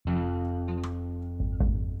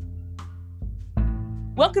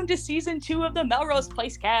Welcome to season 2 of the Melrose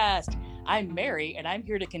Place cast. I'm Mary, and I'm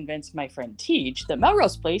here to convince my friend Tej that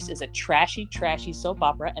Melrose Place is a trashy soap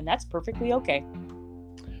opera, and that's perfectly okay.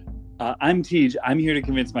 I'm Tej. I'm here to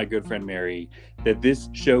convince my good friend Mary that this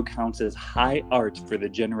show counts as high art for the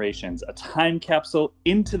generations, a time capsule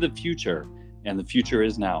into the future, and the future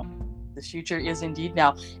is now. The future is indeed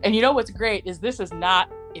now. And you know what's great is this is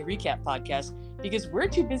not a recap podcast because we're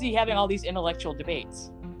too busy having all these intellectual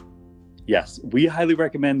debates. Yes, we highly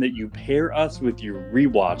recommend that you pair us with your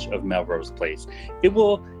rewatch of Melrose Place. It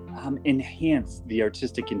will enhance the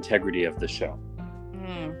artistic integrity of the show.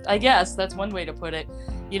 I guess that's one way to put it.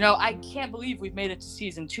 You know, I can't believe we've made it to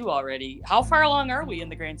season 2 already. How far along are we in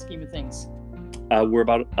the grand scheme of things? We're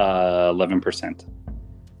about 11%.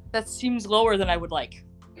 That seems lower than I would like.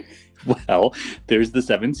 Well, there's the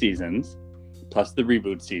 7 seasons, plus the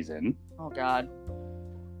reboot season. Oh, God.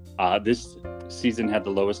 This season had the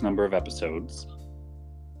lowest number of episodes.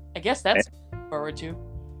 I guess that's forward to.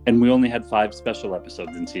 And we only had 5 special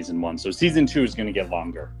episodes in season 1, so season 2 is going to get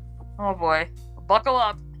longer. Oh, boy. Buckle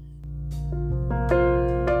up.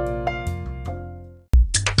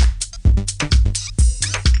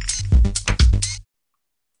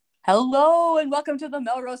 Hello and welcome to the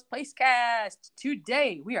Melrose Place cast.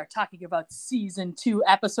 Today we are talking about season 2,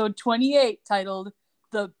 episode 28, titled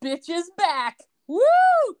 "The Bitch Is Back." Woo!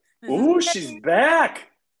 Ooh, she's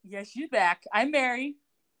back. Yes, she's back. I'm Mary.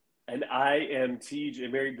 And I am Tej.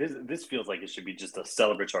 And Mary, this feels like it should be just a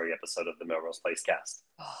celebratory episode of the Melrose Place cast.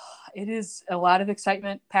 It is a lot of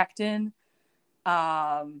excitement packed in.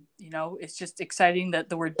 You know, it's just exciting that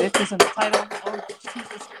the word bitch is in the title. Oh,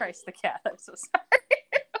 Jesus Christ, the cat. I'm so sorry.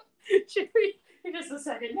 Should we, just a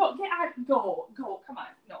second. No, get out. Go. Come on.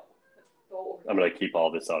 No. Go. I'm going to keep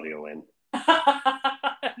all this audio in.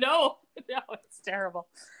 No, it's terrible.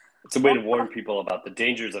 It's a way to warn people about the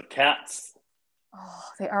dangers of cats. Oh,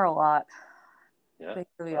 they are a lot. Yeah. They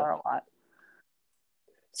really are a lot.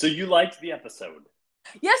 So you liked the episode?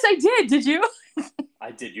 Yes, I did. Did you?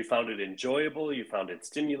 I did. You found it enjoyable. You found it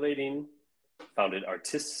stimulating. Found it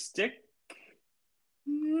artistic.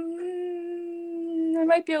 There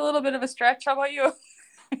might be a little bit of a stretch. How about you?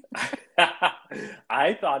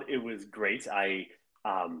 I thought it was great. I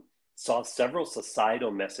saw several societal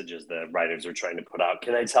messages the writers are trying to put out.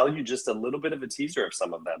 Can I tell you just a little bit of a teaser of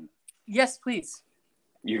some of them? Yes, please.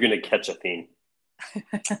 You're going to catch a theme.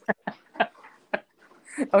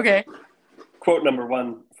 Okay. Quote number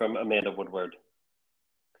 1 from Amanda Woodward.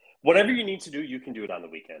 Whatever you need to do, you can do it on the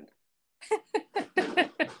weekend.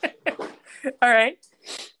 All right.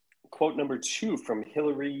 Quote number 2 from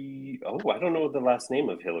Hillary. Oh, I don't know the last name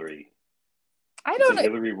of Hillary. I don't know.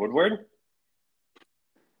 Hillary Woodward?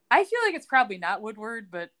 I feel like it's probably not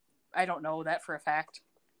Woodward, but I don't know that for a fact.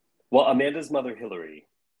 Well, Amanda's mother, Hillary,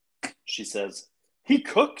 she says, "He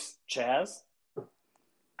cooks, Chaz."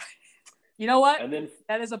 You know what? And then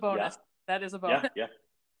that is a bonus. Yeah. That is a bonus. Yeah.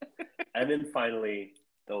 And then finally,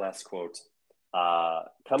 the last quote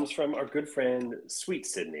comes from our good friend, Sweet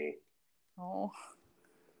Sydney. Oh.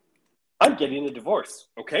 "I'm getting a divorce,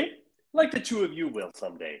 okay? Like the two of you will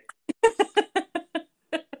someday."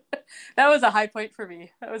 That was a high point for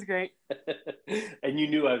me. That was great. And you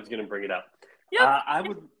knew I was going to bring it up. Yep. I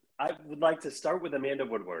would like to start with Amanda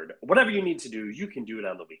Woodward. Whatever you need to do, you can do it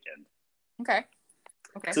on the weekend. Okay.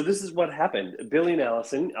 So this is what happened. Billy and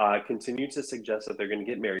Allison continue to suggest that they're going to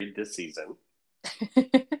get married this season.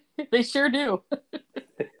 They sure do.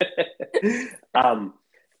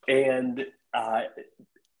 And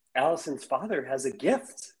Allison's father has a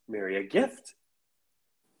gift, Mary, a gift.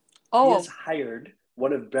 Oh. He has hired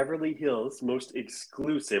one of Beverly Hills' most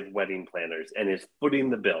exclusive wedding planners and is footing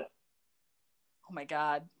the bill. Oh, my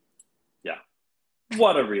God. Yeah.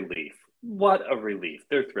 What a relief. What a relief.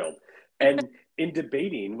 They're thrilled. And in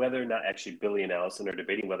debating whether or not, actually, Billy and Allison are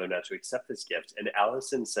debating whether or not to accept this gift. And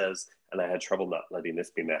Allison says, and I had trouble not letting this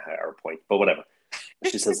be my higher point, but whatever.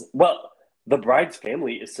 She says, well, the bride's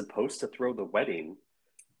family is supposed to throw the wedding.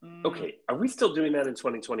 Okay, are we still doing that in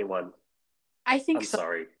 2021? I think I'm so.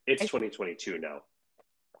 sorry. It's 2022 now.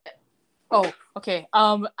 Oh, okay.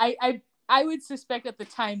 I would suspect at the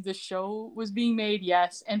time the show was being made,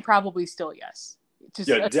 yes, and probably still yes.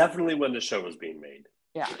 Definitely when the show was being made.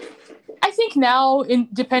 Yeah. I think now,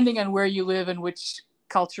 depending on where you live and which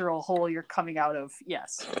cultural hole you're coming out of,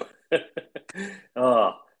 yes.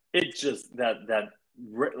 It just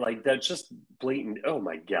that's just blatant. Oh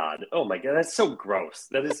my god, that's so gross.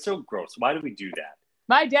 That is so gross. Why do we do that?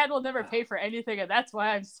 My dad will never pay for anything, and that's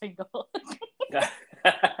why I'm single.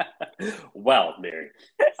 Well, Mary,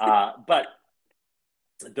 but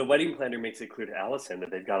the wedding planner makes it clear to Allison that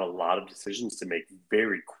they've got a lot of decisions to make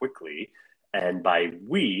very quickly. And by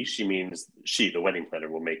we, she means she, the wedding planner,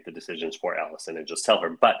 will make the decisions for Allison and just tell her.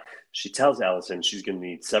 But she tells Allison she's going to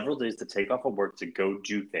need several days to take off of work to go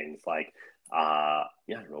do things like, I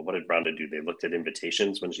don't know, what did Rhonda do? They looked at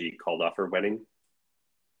invitations when she called off her wedding.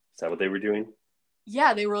 Is that what they were doing?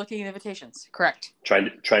 Yeah, they were looking at invitations. Correct.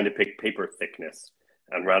 Trying to pick paper thickness.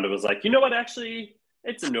 And Rhonda was like, you know what? Actually,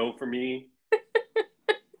 it's a no for me.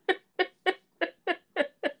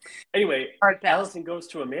 Anyway, Allison goes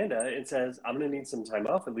to Amanda and says, I'm going to need some time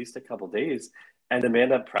off, at least a couple days. And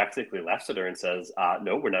Amanda practically laughs at her and says,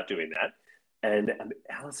 no, we're not doing that. And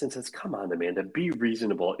Allison says, come on, Amanda, be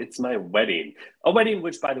reasonable. It's my wedding. A wedding,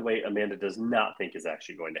 which, by the way, Amanda does not think is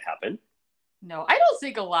actually going to happen. No, I don't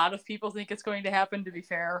think a lot of people think it's going to happen, to be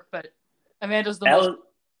fair. But Amanda's the most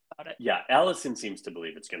about it. Yeah, Allison seems to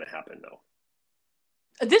believe it's going to happen, though.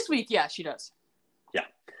 This week, yeah, she does. Yeah.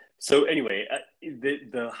 So anyway,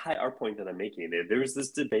 our point that I'm making, there was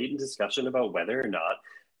this debate and discussion about whether or not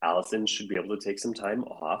Allison should be able to take some time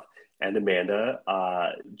off, and Amanda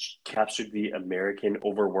captured the American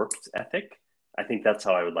overworked ethic. I think that's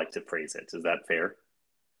how I would like to phrase it. Is that fair?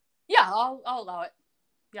 Yeah, I'll allow it.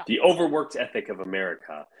 Yeah. The overworked ethic of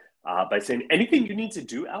America, by saying anything you need to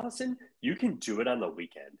do, Allison, you can do it on the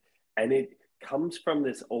weekend. And it comes from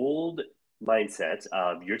this old mindset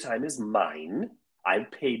of your time is mine.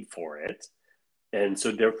 I've paid for it. And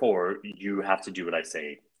so therefore you have to do what I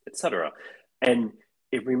say, etc. And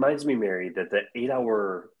it reminds me, Mary, that the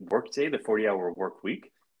 8-hour workday, the 40-hour work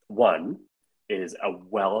week, one is a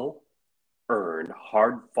well-earned,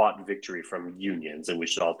 hard-fought victory from unions. And we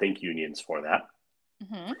should all thank unions for that.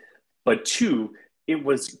 Mm-hmm. But two, it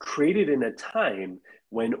was created in a time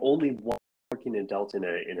when only one working adult in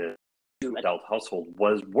a adult household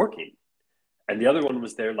was working. And the other one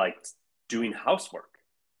was there like doing housework.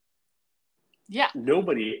 Yeah.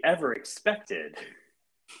 Nobody ever expected,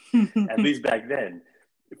 at least back then,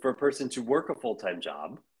 for a person to work a full-time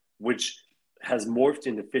job, which has morphed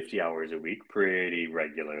into 50 hours a week pretty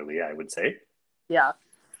regularly, I would say. Yeah.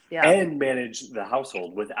 Yeah. And manage the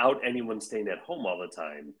household without anyone staying at home all the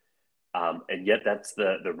time. And yet that's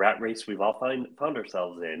the rat race we've all found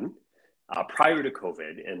ourselves in prior to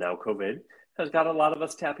COVID. And now COVID has got a lot of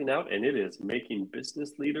us tapping out, and it is making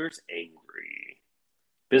business leaders angry.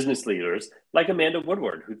 Business leaders like Amanda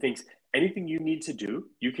Woodward, who thinks anything you need to do,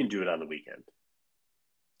 you can do it on the weekend.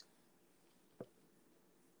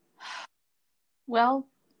 Well,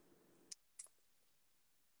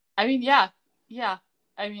 I mean, yeah.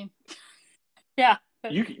 I mean, yeah.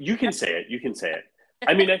 You can say it. You can say it.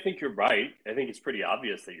 I mean, I think you're right. I think it's pretty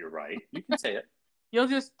obvious that you're right. You can say it. You'll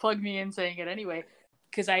just plug me in saying it anyway,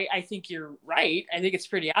 because I think you're right. I think it's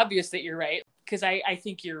pretty obvious that you're right. Because I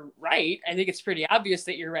think you're right. I think it's pretty obvious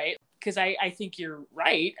that you're right. Because I think you're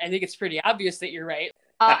right. I think it's pretty obvious that you're right.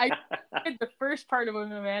 I did the first part of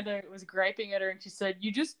when Amanda was griping at her, and she said,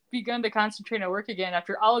 "You just begun to concentrate on work again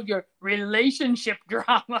after all of your relationship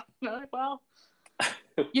drama." Well,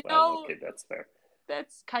 you know, okay, that's fair.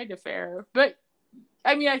 That's kind of fair. But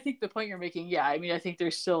I mean, I think the point you're making, yeah, I mean, I think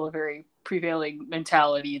there's still a very prevailing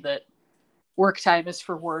mentality that work time is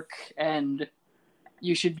for work, and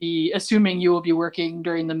you should be assuming you will be working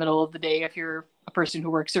during the middle of the day if you're a person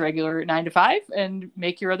who works a regular 9 to 5, and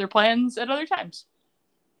make your other plans at other times.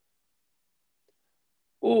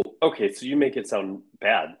 Oh, okay. So you make it sound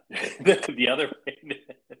bad. The other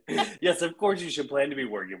way. Yes, of course you should plan to be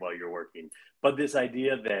working while you're working. But this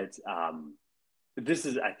idea that this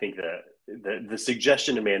is, I think, the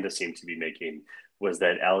suggestion Amanda seemed to be making was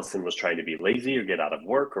that Allison was trying to be lazy or get out of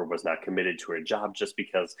work or was not committed to her job just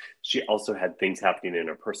because she also had things happening in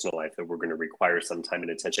her personal life that were going to require some time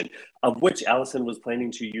and attention, of which Allison was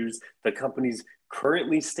planning to use the company's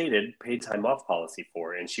currently stated paid time off policy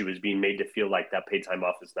for, and she was being made to feel like that paid time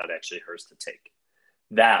off is not actually hers to take.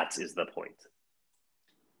 That is the point.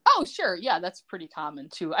 Oh, sure. Yeah, that's pretty common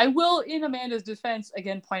too. I will, in Amanda's defense,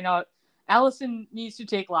 again point out Allison needs to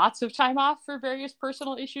take lots of time off for various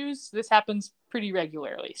personal issues. This happens pretty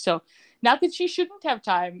regularly. So not that she shouldn't have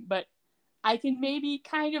time, but I can maybe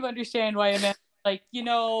kind of understand why Amanda's like,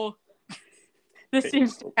 this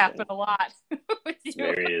seems to happen a lot.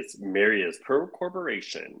 Mary is per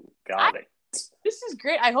corporation. Got it. This is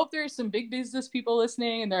great. I hope there's some big business people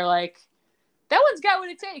listening and they're like, that one's got what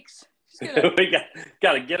it takes. We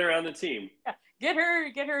got to get her on the team. Yeah, get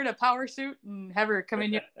her in a power suit and have her come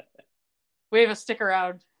in here. Wave a stick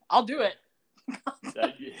around. I'll do it.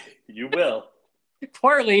 You will.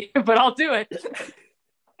 Poorly, but I'll do it.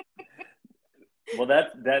 Well,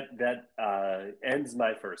 that ends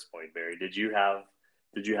my first point, Barry. Did you have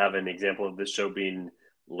an example of this show being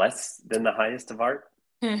less than the highest of art?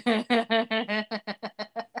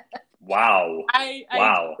 Wow.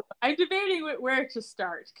 Wow. I'm debating where to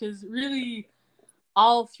start because really,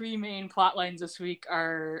 all three main plot lines this week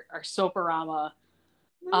are soaporama.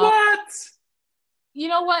 What? You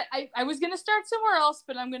know what? I was gonna start somewhere else,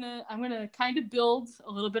 but I'm gonna kind of build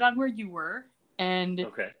a little bit on where you were, and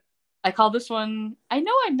Okay. I call this one. I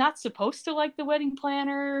know I'm not supposed to like the wedding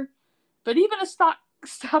planner, but even a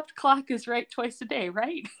stopped clock is right twice a day,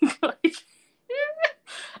 right?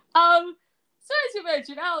 So as you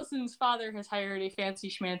mentioned, Allison's father has hired a fancy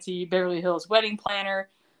schmancy Beverly Hills wedding planner.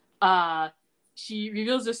 She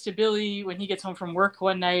reveals this to Billy when he gets home from work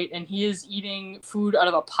one night, and he is eating food out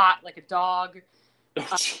of a pot like a dog.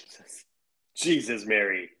 Oh, Jesus,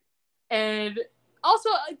 Mary. And also,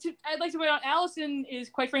 I'd like to point out, Allison is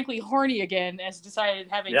quite frankly horny again, as decided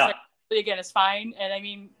having sex again is fine. And I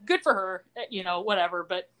mean, good for her, whatever,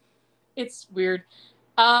 but it's weird.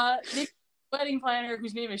 The wedding planner,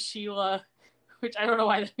 whose name is Sheila, which I don't know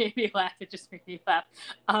why that made me laugh. It just made me laugh.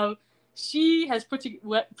 She has put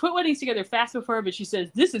weddings together fast before, but she says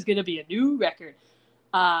this is going to be a new record.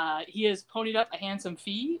 He has ponied up a handsome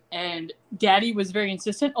fee, and Daddy was very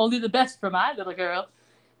insistent. Only the best for my little girl.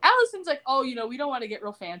 Allison's like, oh, we don't want to get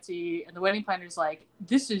real fancy. And the wedding planner's like,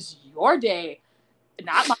 this is your day,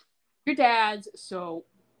 not your dad's. So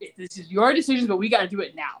this is your decision, but we got to do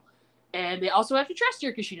it now. And they also have to trust her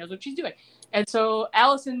because she knows what she's doing. And so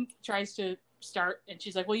Allison tries to start, and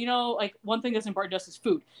she's like, well, one thing that's important to us is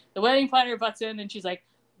food. The wedding planner butts in, and she's like,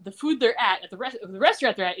 the food they're at the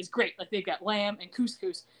restaurant they're at is great. Like, they've got lamb and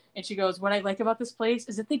couscous. And she goes, what I like about this place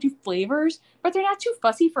is that they do flavors, but they're not too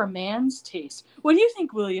fussy for a man's taste. What do you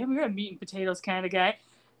think, William? You're a meat and potatoes kind of guy.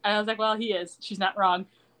 And I was like, well, he is. She's not wrong.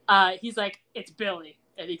 He's like, it's Billy.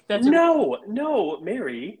 And No,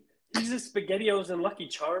 Mary. He's a SpaghettiOs and Lucky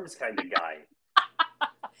Charms kind of guy.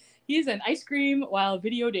 He's an ice cream while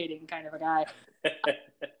video dating kind of a guy.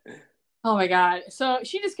 Oh my God. So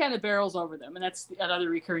she just kind of barrels over them. And that's another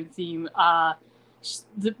recurring theme.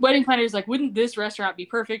 The wedding planner is like, wouldn't this restaurant be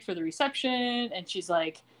perfect for the reception? And she's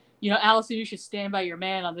like, Allison, you should stand by your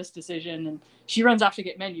man on this decision. And she runs off to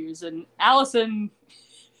get menus. And Allison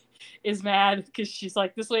is mad because she's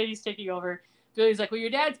like, this lady's taking over. Billy's like, well,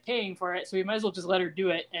 your dad's paying for it, so we might as well just let her do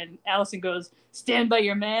it. And Allison goes, stand by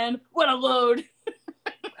your man. What a load.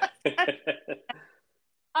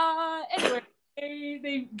 Anyway,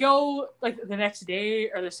 they go like the next day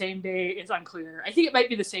or the same day. It's unclear. I think it might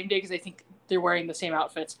be the same day because I think they're wearing the same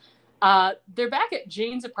outfits. They're back at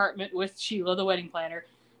Jane's apartment with Sheila, the wedding planner.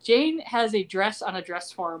 Jane has a dress on a dress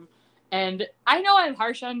form. And I know I'm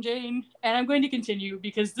harsh on Jane, and I'm going to continue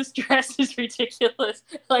because this dress is ridiculous.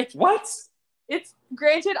 Like, what? It's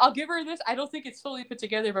granted, I'll give her this. I don't think it's fully put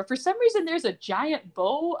together, but for some reason there's a giant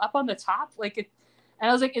bow up on the top. And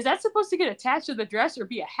I was like, is that supposed to get attached to the dress or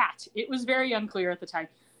be a hat? It was very unclear at the time.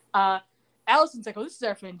 Allison's like, oh, this is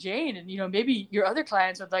our friend Jane, and maybe your other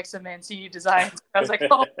clients would like some Mancini designs. I was like,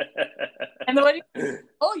 oh. And the wedding,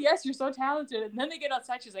 oh yes, you're so talented. And then they get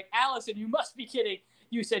outside. She's like, Allison, you must be kidding.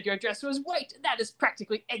 You said your dress was white. That is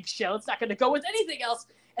practically eggshell. It's not going to go with anything else.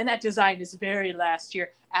 And that design is very last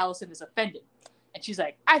year. Allison is offended. And she's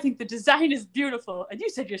like, I think the design is beautiful. And you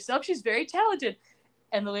said yourself she's very talented.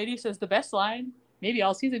 And the lady says the best line, maybe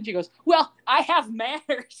all season. She goes, well, I have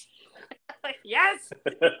manners. Like, yes.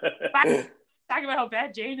 Talking about how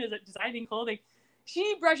bad Jane is at designing clothing.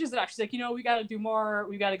 She brushes it off. She's like, we got to do more.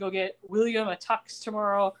 We got to go get William a tux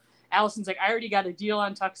tomorrow. Allison's like, I already got a deal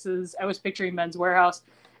on tuxes. I was picturing Men's Warehouse.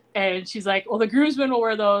 And she's like, well, the groomsmen will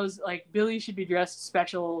wear those. Like, Billy should be dressed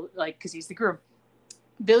special, like, because he's the groom.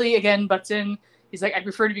 Billy, again, butts in. He's like, I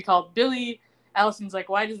prefer to be called Billy. Allison's like,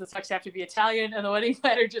 why does the tux have to be Italian? And the wedding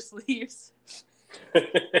planner just leaves.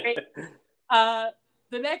 The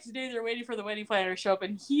next day, they're waiting for the wedding planner to show up,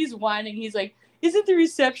 and he's whining. He's like, isn't the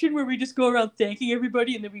reception where we just go around thanking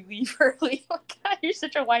everybody and then we leave early? Oh, God, you're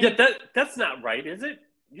such a whiny. Yeah, that's not right, is it?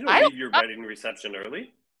 You don't leave your wedding reception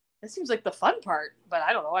early. That seems like the fun part, but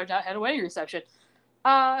I don't know. I've not had a wedding reception.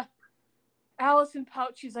 Allison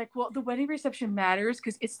pouts. She's like, well, the wedding reception matters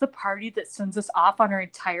because it's the party that sends us off on our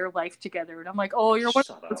entire life together. And I'm like, oh, you're one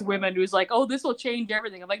of those women who's like, oh, this will change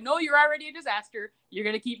everything. I'm like, no, you're already a disaster. You're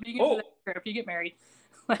going to keep being a disaster if you get married.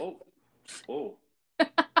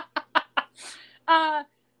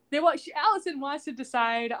 Allison wants to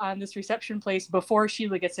decide on this reception place before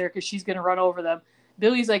Sheila gets there because she's going to run over them.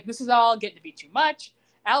 Billy's like, this is all getting to be too much.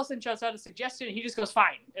 Allison shouts out a suggestion, and he just goes,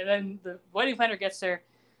 fine. And then the wedding planner gets there.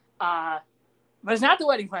 But it's not the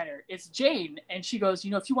wedding planner. It's Jane. And she goes,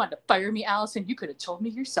 if you wanted to fire me, Allison, you could have told me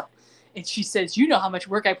yourself. And she says, you know how much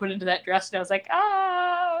work I put into that dress. And I was like,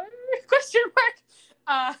 question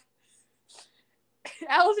mark.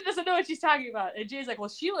 Allison doesn't know what she's talking about. And Jay's like, well,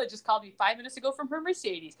 Sheila just called me 5 minutes ago from her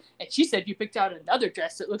Mercedes. And she said you picked out another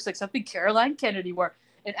dress that looks like something Caroline Kennedy wore.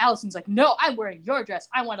 And Allison's like, no, I'm wearing your dress.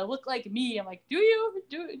 I want to look like me. I'm like, do you?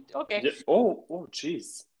 Do it? Okay. Yeah. Oh,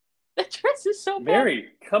 jeez. The dress is so bad. Mary,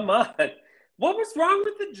 come on. What was wrong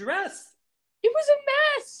with the dress? It was a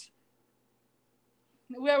mess.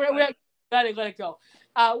 We gotta let it go.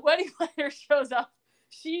 Wedding planner shows up.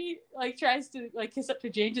 She like tries to like kiss up to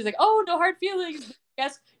Jane. She's like, "Oh, no hard feelings."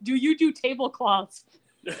 Yes. Do you do tablecloths?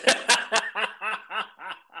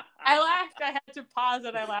 I laughed. I had to pause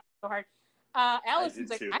and I laughed so hard. Allison's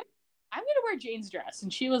like, I'm gonna wear Jane's dress,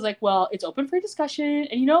 and she was like, "Well, it's open for discussion,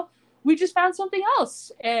 and we just found something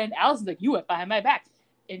else." And Allison's like, "You went behind my back,"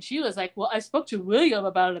 and she was like, "Well, I spoke to William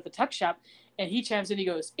about it at the tuck shop," and he chimes in. He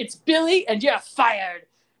goes, "It's Billy, and you're fired."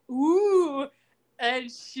 Ooh,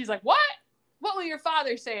 and she's like, "What? What will your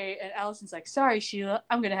father say?" And Allison's like, "Sorry, Sheila,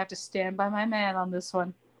 I'm gonna have to stand by my man on this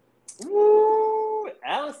one." Ooh,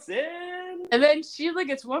 Allison. And then Sheila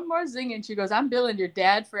gets one more zing and she goes, "I'm billing your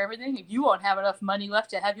dad for everything and you won't have enough money left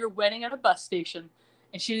to have your wedding at a bus station."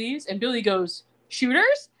 And she leaves and Billy goes,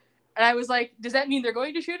 "Shooters?" And I was like, does that mean they're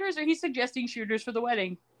going to Shooters or he's suggesting Shooters for the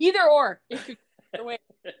wedding? Either or. It could go either way.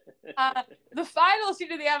 The final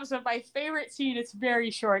scene of the episode, my favorite scene, it's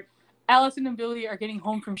very short. Allison and Billy are getting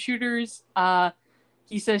home from Shooters.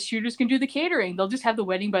 He says Shooters can do the catering. They'll just have the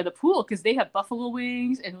wedding by the pool because they have buffalo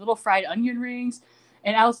wings and little fried onion rings.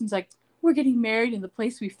 And Allison's like, "We're getting married in the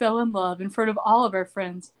place we fell in love in front of all of our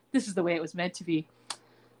friends. This is the way it was meant to be."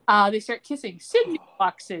 They start kissing. Sydney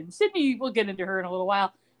walks in. Sydney, we'll get into her in a little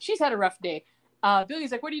while. She's had a rough day.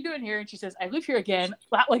 Billy's like, "What are you doing here?" And she says, "I live here again.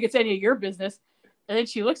 Not like it's any of your business." And then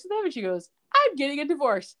she looks at them and she goes, "I'm getting a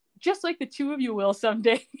divorce. Just like the two of you will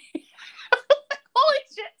someday." Holy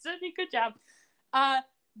shit, Sydney, good job.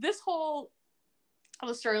 This whole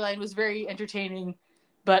storyline was very entertaining,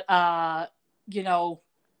 but the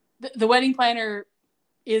wedding planner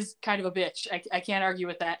is kind of a bitch. I can't argue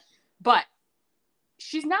with that, but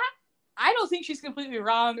she's not. I don't think she's completely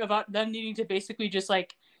wrong about them needing to basically just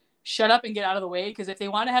like shut up and get out of the way. Because if they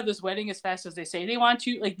want to have this wedding as fast as they say they want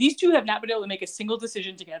to, like these two have not been able to make a single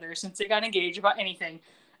decision together since they got engaged about anything.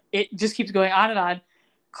 It just keeps going on and on.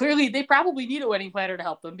 Clearly, they probably need a wedding planner to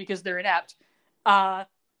help them because they're inept.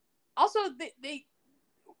 Also,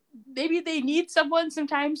 maybe they need someone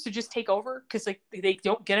sometimes to just take over because like they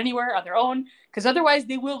don't get anywhere on their own. Because otherwise,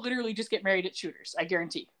 they will literally just get married at Shooters. I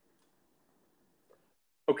guarantee.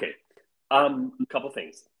 Okay, a couple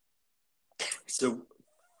things. So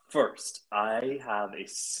first, I have a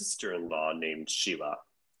sister-in-law named Sheila.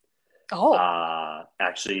 Oh.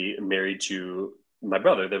 Actually married to my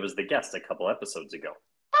brother that was the guest a couple episodes ago.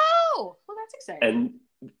 Oh, well, that's exciting.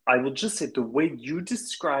 And I will just say the way you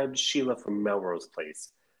described Sheila from Melrose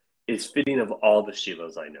Place is fitting of all the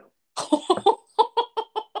Sheilas I know.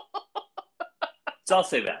 So I'll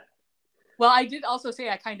say that. Well, I did also say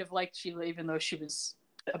I kind of liked Sheila, even though she was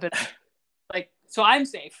a bit like, so I'm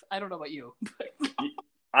safe. I don't know about you.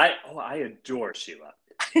 I adore Sheila.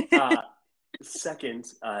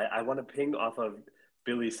 Second, I want to ping off of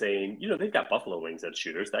Billy saying, they've got buffalo wings at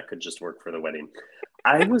Shooters. That could just work for the wedding.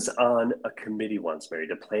 I was on a committee once, Mary,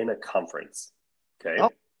 to plan a conference. Okay. Oh.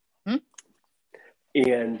 Hmm?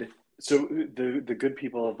 And so the good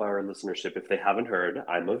people of our listenership, if they haven't heard,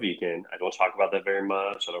 I'm a vegan. I don't talk about that very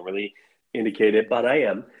much. I don't really indicate it, but I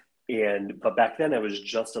am. But back then I was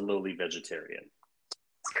just a lowly vegetarian.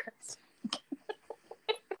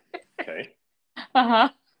 Okay. Uh-huh.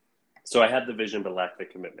 So I had the vision but lacked the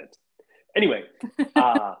commitment. Anyway,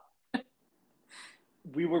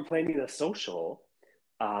 we were planning a social,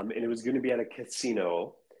 and it was going to be at a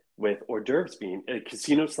casino with hors d'oeuvres being a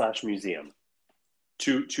casino/museum.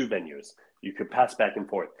 Two venues. You could pass back and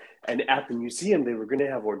forth. And at the museum, they were going to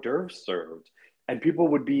have hors d'oeuvres served, and people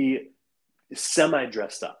would be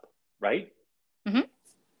semi-dressed up, right?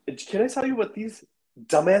 Mm-hmm. Can I tell you what these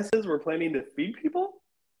dumbasses were planning to feed people?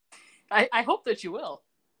 I hope that you will.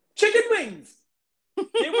 Chicken wings!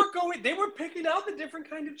 They were picking out the different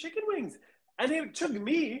kind of chicken wings. And it took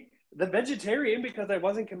me, the vegetarian, because I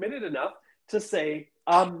wasn't committed enough, to say,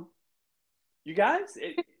 you guys,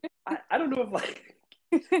 I don't know if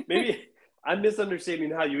maybe I'm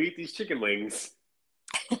misunderstanding how you eat these chicken wings.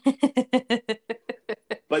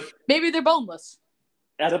 But maybe they're boneless.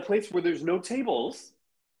 At a place where there's no tables,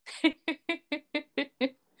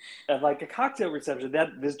 at like a cocktail reception,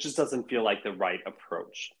 this just doesn't feel like the right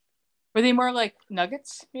approach. Were they more like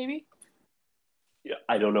nuggets, maybe? Yeah,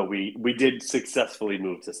 I don't know. We did successfully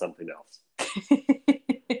move to something else.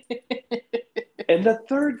 And the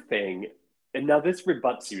third thing, and now this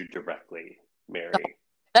rebuts you directly, Mary.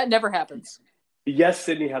 That never happens. Yes,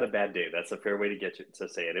 Sydney had a bad day. That's a fair way to to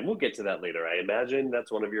say it, and we'll get to that later. I imagine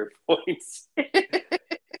that's one of your points.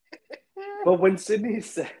 But when Sydney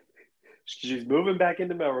said she's moving back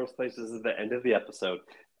into Melrose Place, this is the end of the episode,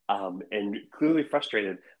 and clearly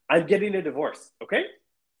frustrated. I'm getting a divorce, okay?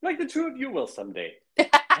 Like the two of you will someday.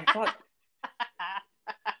 I thought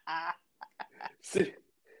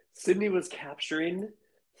Sydney was capturing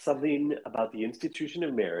something about the institution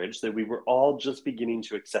of marriage that we were all just beginning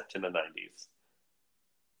to accept in the 90s.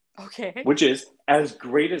 Okay. Which is as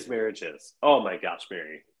great as marriage is. Oh my gosh,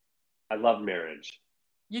 Mary. I love marriage.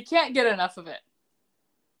 You can't get enough of it.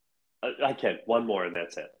 I can. One more and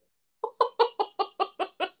that's it.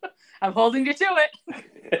 I'm holding you to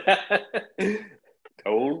it.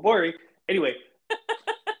 Don't worry. Anyway,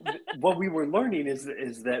 what we were learning is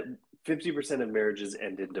that 50% of marriages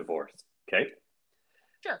end in divorce. Okay?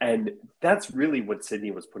 Sure. And that's really what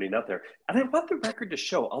Sydney was putting out there. And I want the record to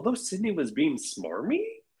show, although Sydney was being smarmy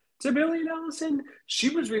to Billy and Allison, she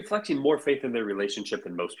was reflecting more faith in their relationship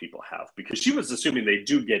than most people have, because she was assuming they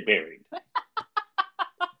do get married.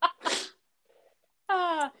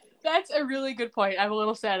 That's a really good point. I'm a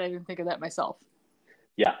little sad I didn't think of that myself.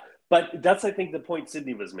 Yeah, but that's, I think, the point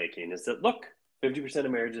Sydney was making, is that, look, 50%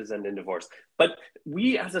 of marriages end in divorce. But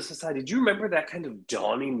we as a society, do you remember that kind of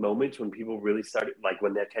dawning moment when people really started, like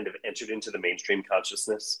when that kind of entered into the mainstream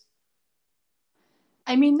consciousness?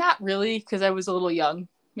 I mean, not really, because I was a little young,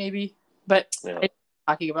 maybe, but yeah. I'm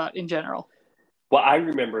talking about in general. Well, I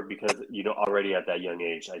remember because, already at that young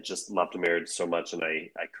age, I just loved marriage so much, and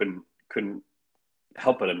I couldn't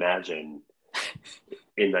help but imagine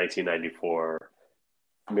in 1994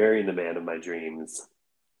 marrying the man of my dreams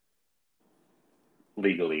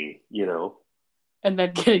legally, and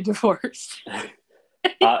then getting divorced.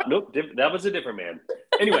 Nope, that was a different man.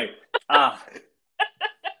 Anyway, I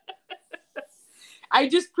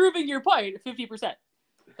just proving your point. 50%.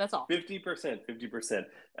 That's all. 50%,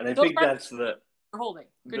 and I think that's the holding.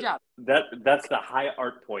 Good job. That's the high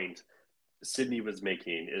art point Sydney was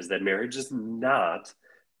making, is that marriage is not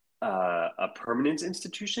a permanent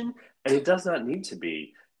institution, and it does not need to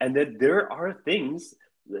be, and that there are things.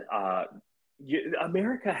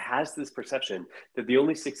 America has this perception that the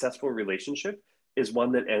only successful relationship is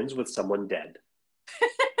one that ends with someone dead.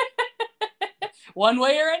 One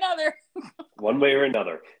way or another. One way or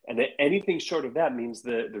another. And that anything short of that means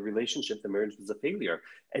the relationship, the marriage, was a failure.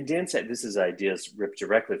 And Dan said, this is ideas ripped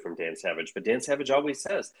directly from Dan Savage, but Dan Savage always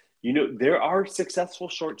says, there are successful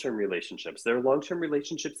short-term relationships. There are long-term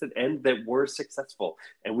relationships that end that were successful.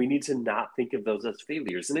 And we need to not think of those as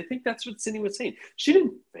failures. And I think that's what Sydney was saying. She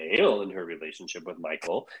didn't fail in her relationship with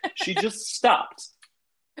Michael. She just stopped.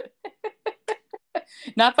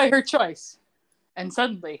 Not by her choice. And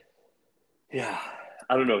suddenly. Yeah.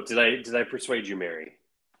 I don't know. Did I persuade you, Mary?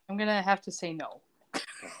 I'm going to have to say no. Oh,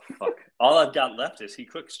 fuck. All I've got left is he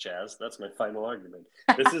cooks, Chaz. That's my final argument.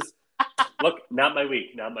 This is, look, not my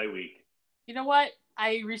week. You know what?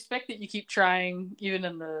 I respect that you keep trying, even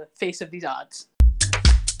in the face of these odds.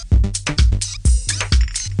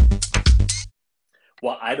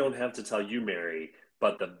 Well, I don't have to tell you, Mary,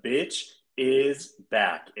 but the bitch is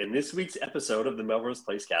back. And this week's episode of the Melrose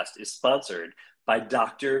Place Cast is sponsored by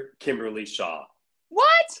Dr. Kimberly Shaw.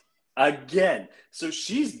 What? Again. So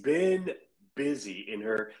she's been busy in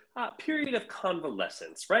her period of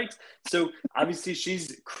convalescence, right? So obviously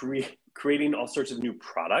she's creating all sorts of new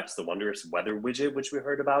products, the wondrous weather widget, which we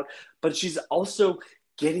heard about, but she's also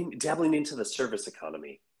dabbling into the service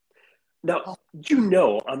economy. Now,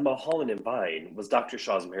 on Mulholland and Vine was Dr.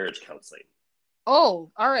 Shaw's marriage counseling.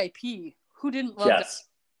 Oh, R.I.P. Who didn't love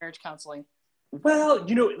marriage counseling? Well,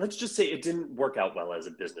 let's just say it didn't work out well as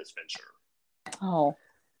a business venture. Oh.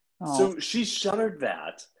 So she shuttered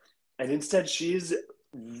that, and instead she's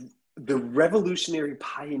the revolutionary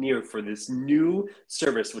pioneer for this new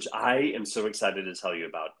service, which I am so excited to tell you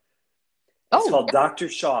about. It's called Dr.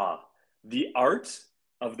 Shaw, the Art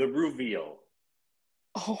of the Reveal.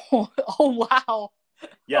 Oh wow.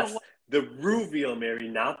 Yes, the reveal, Mary,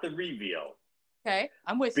 not the reveal. Okay,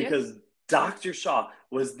 I'm with you. Because Dr. Shaw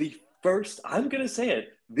was the first, I'm going to say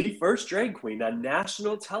it, the first drag queen on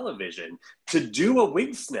national television to do a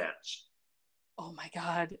wig snatch. Oh my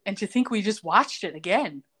God. And to think we just watched it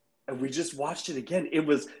again. And we just watched it again. It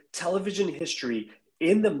was television history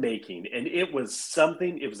in the making, and it was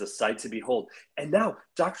a sight to behold. And now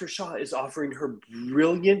Dr. Shaw is offering her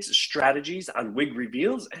brilliant strategies on wig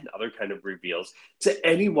reveals and other kind of reveals to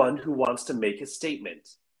anyone who wants to make a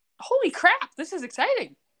statement. Holy crap, this is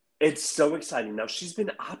exciting. It's so exciting. Now, she's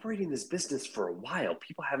been operating this business for a while.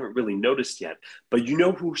 People haven't really noticed yet. But you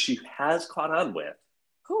know who she has caught on with?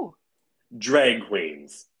 Who? Drag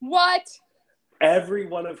queens. What? Every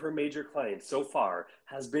one of her major clients so far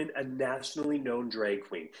has been a nationally known drag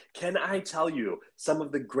queen. Can I tell you some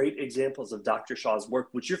of the great examples of Dr. Shaw's work,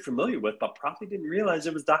 which you're familiar with, but probably didn't realize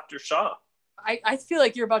it was Dr. Shaw? I feel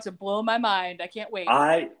like you're about to blow my mind. I can't wait.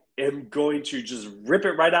 I am going to just rip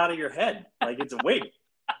it right out of your head like it's a wig.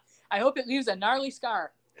 I hope it leaves a gnarly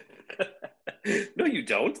scar. No, you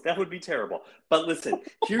don't. That would be terrible. But listen,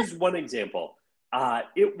 here's one example.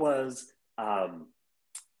 It was the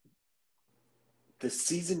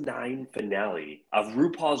season 9 finale of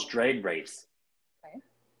RuPaul's Drag Race. Okay.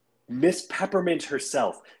 Miss Peppermint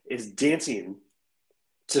herself is dancing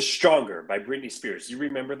to Stronger by Britney Spears. You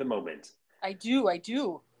remember the moment? I do.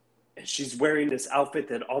 And she's wearing this outfit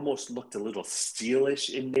that almost looked a little steelish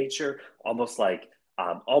in nature, almost like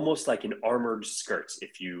an armored skirt,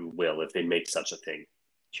 if you will, if they make such a thing.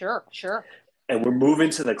 Sure. And we're moving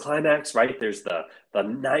to the climax, right? There's the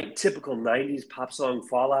typical 90s pop song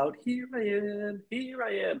fallout. Here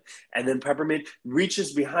I am. And then Peppermint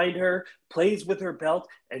reaches behind her, plays with her belt,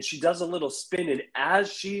 and she does a little spin. And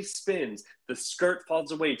as she spins, the skirt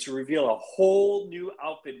falls away to reveal a whole new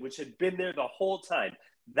outfit, which had been there the whole time.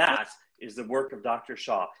 That is the work of Dr.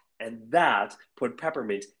 Shaw. And that put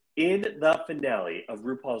Peppermint in the finale of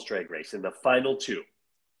RuPaul's Drag Race, in the final 2.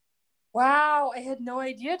 Wow, I had no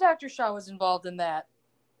idea Dr. Shaw was involved in that.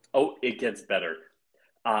 Oh, it gets better.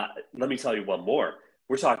 Let me tell you one more.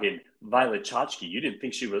 We're talking Violet Chachki. You didn't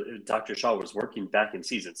think Dr. Shaw was working back in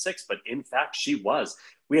season 6, but in fact she was.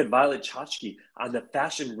 We had Violet Chachki on the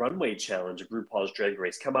Fashion Runway Challenge of RuPaul's Drag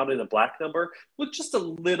Race come out in a black number with just a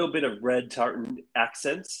little bit of red tartan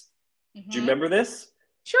accents. Mm-hmm. Do you remember this?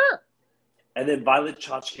 Sure. And then Violet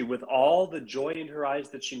Chachki, with all the joy in her eyes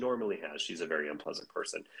that she normally has, she's a very unpleasant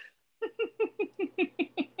person,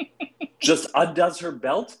 just undoes her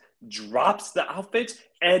belt, drops the outfit,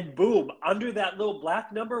 and boom, under that little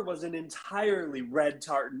black number was an entirely red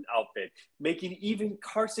tartan outfit, making even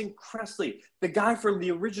Carson Kressley, the guy from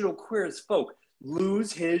the original Queer as Folk,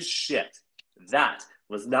 lose his shit. That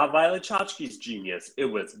was not Violet Chachki's genius. It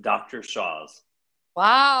was Dr. Shaw's.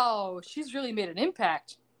 Wow, she's really made an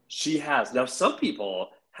impact. She has. Now, some people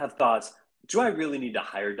have thoughts, do I really need to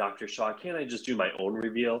hire Dr. Shaw? Can't I just do my own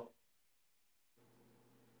reveal?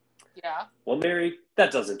 Yeah. Well, Mary,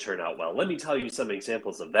 that doesn't turn out well. Let me tell you some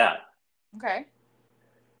examples of that. Okay.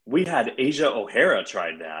 We had Asia O'Hara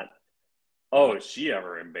tried that. Oh, is she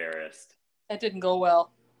ever embarrassed? That didn't go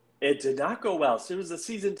well. It did not go well. So it was the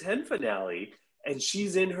season 10 finale, and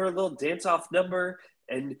she's in her little dance-off number,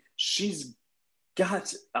 and she's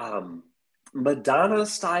got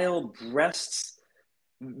Madonna-style breasts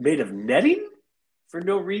made of netting for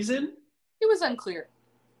no reason. It was unclear.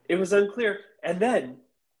 And then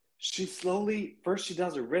first she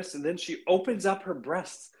does her wrists, and then she opens up her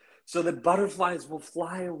breasts so that butterflies will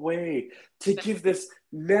fly away to give this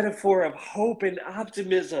metaphor of hope and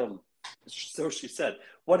optimism. So she said,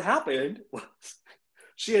 what happened was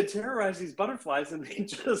she had terrorized these butterflies, and they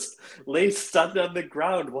just lay stunned on the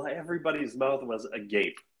ground while everybody's mouth was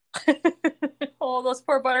agape. Oh, those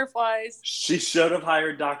poor butterflies. She should have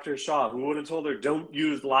hired Dr. Shaw, who would have told her, don't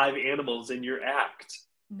use live animals in your act.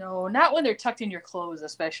 No, not when they're tucked in your clothes,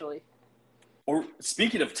 especially. Or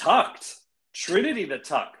speaking of tucked, Trinity the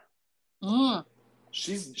Tuck. Mm.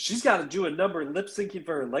 She's got to do a number lip syncing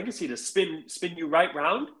for her legacy to spin you right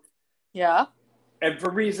round. Yeah. And for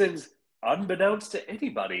reasons unbeknownst to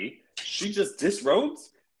anybody, she just disrobes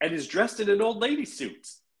and is dressed in an old lady suit.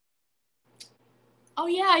 Oh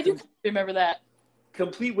yeah, I do remember that.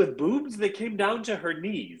 Complete with boobs that came down to her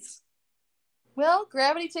knees. Well,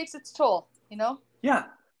 gravity takes its toll, you know? Yeah,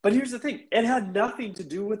 but here's the thing. It had nothing to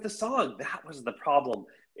do with the song. That was the problem.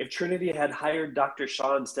 If Trinity had hired Dr.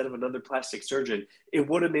 Shaw instead of another plastic surgeon, it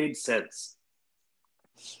would have made sense.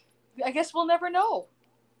 I guess we'll never know.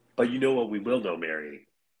 But you know what we will know, Mary?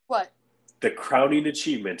 What? The crowning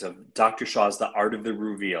achievement of Dr. Shaw's The Art of the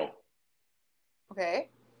Reveal. Okay.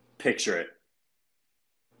 Picture it.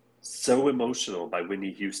 So Emotional by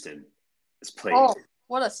Whitney Houston is played. Oh,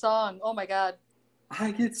 what a song. Oh my God.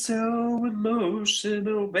 I get so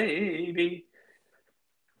emotional, baby.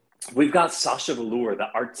 We've got Sasha Velour, the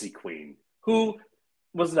artsy queen, who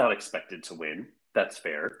was not expected to win. That's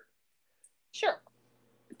fair. Sure.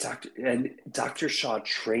 Dr. Shaw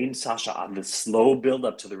trained Sasha on the slow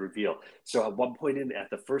build-up to the reveal. So at one point at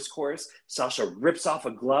the first chorus, Sasha rips off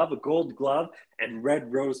a gold glove, and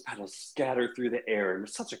red rose petals scatter through the air. It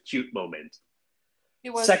was such a cute moment.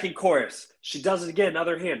 It was. Second chorus, she does it again,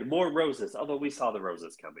 other hand, more roses, although we saw the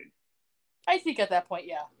roses coming. I think at that point,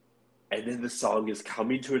 yeah. And then the song is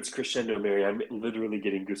coming to its crescendo, Mary. I'm literally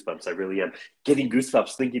getting goosebumps. I really am getting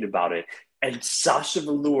goosebumps thinking about it. And Sasha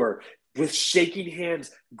Velour with shaking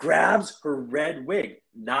hands, grabs her red wig.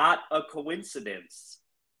 Not a coincidence.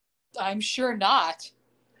 I'm sure not.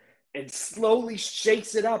 And slowly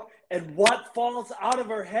shakes it up. And what falls out of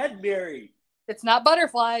her head, Mary? It's not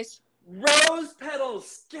butterflies. Rose petals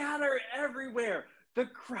scatter everywhere. The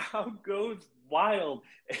crowd goes wild.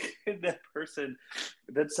 And the person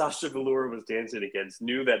that Sasha Velour was dancing against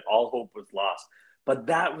knew that all hope was lost. But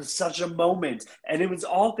that was such a moment. And it was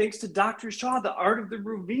all thanks to Dr. Shaw, the art of the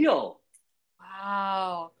reveal.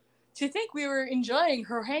 Wow. To think we were enjoying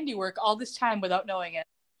her handiwork all this time without knowing it.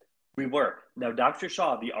 We were. Now, Dr.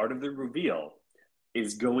 Shaw, the art of the reveal,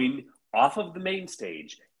 is going off of the main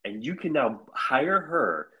stage, and you can now hire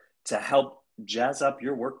her to help jazz up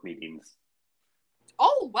your work meetings.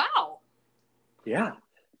 Oh, wow. Yeah.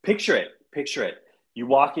 Picture it. Picture it. You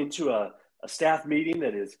walk into a staff meeting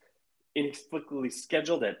that is inexplicably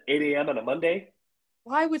scheduled at 8 a.m. on a Monday.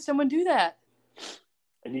 Why would someone do that?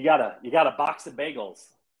 And you got a box of bagels.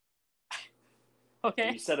 Okay.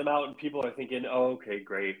 And you set them out, and people are thinking, oh, okay,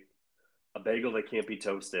 great. A bagel that can't be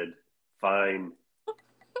toasted. Fine.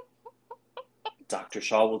 Dr.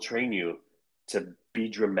 Shaw will train you to be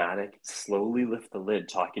dramatic, slowly lift the lid,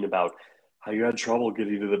 talking about how you had trouble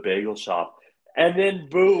getting to the bagel shop. And then,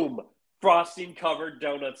 boom, frosting-covered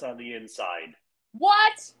donuts on the inside.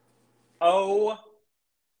 What? Oh,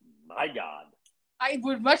 my God. I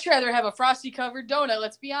would much rather have a frosty-covered donut,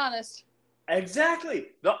 let's be honest. Exactly.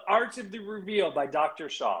 The Art of the Reveal by Dr.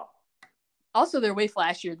 Shaw. Also, they're way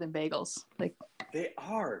flashier than bagels. Like, they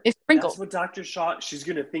are. It's sprinkled. That's what Dr. Shaw, she's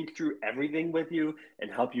going to think through everything with you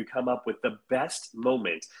and help you come up with the best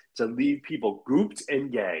moment to leave people gooped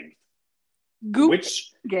and gagged.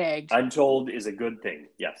 Which gagged. I'm told is a good thing.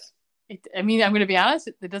 Yes. I'm going to be honest.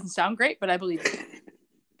 It doesn't sound great, but I believe it.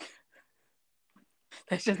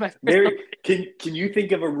 That's just my. Mary, can you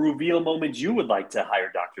think of a reveal moment you would like to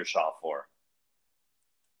hire Dr. Shaw for?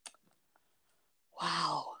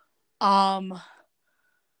 Wow.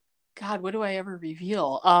 God, what do I ever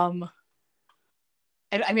reveal? I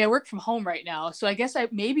work from home right now, so I guess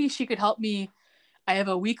maybe she could help me. I have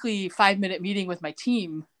a weekly 5-minute meeting with my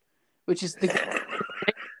team, which is it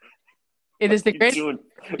is the greatest.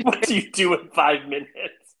 What do you do in 5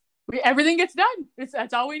 minutes? Everything gets done.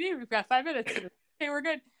 That's all we need. We've got 5 minutes. Okay, we're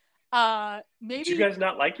good. Maybe. Do you guys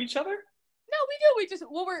not like each other? No, we do.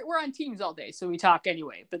 We're on Teams all day, so we talk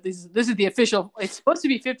anyway. But this is the official. It's supposed to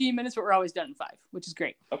be 15 minutes, but we're always done in 5, which is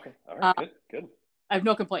great. Okay, all right, good. I have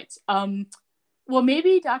no complaints. Well,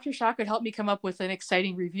 maybe Dr. Shaw could help me come up with an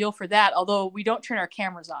exciting reveal for that. Although we don't turn our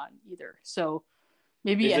cameras on either, so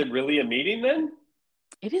maybe. Is it really a meeting then?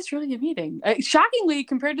 It is really a meeting. Shockingly,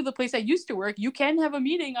 compared to the place I used to work, you can have a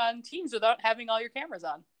meeting on Teams without having all your cameras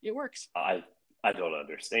on. It works. I don't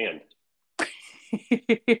understand.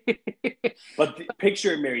 But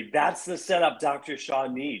picture it, Mary. That's the setup Dr. Shaw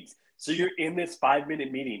needs. So you're in this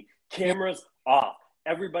 5-minute meeting, cameras off.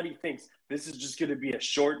 Everybody thinks this is just going to be a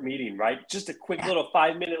short meeting, right? Just a quick little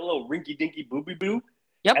 5-minute little rinky-dinky booby-boo.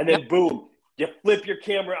 Yep. And then boom, you flip your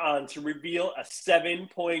camera on to reveal a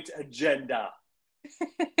 7-point agenda.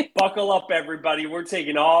 Buckle up, everybody. We're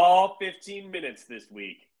taking all 15 minutes this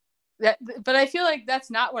week. But I feel like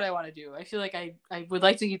that's not what I want to do. I feel like I would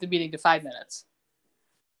like to keep the meeting to 5 minutes.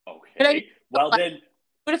 Okay. Well, then.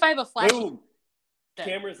 What if I have a flash? Boom.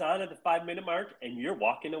 Camera's on at the 5-minute mark, and you're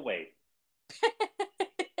walking away.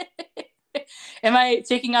 Am I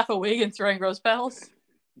taking off a wig and throwing rose petals?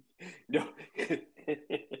 No.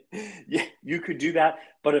 Yeah, you could do that,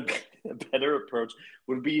 but a better approach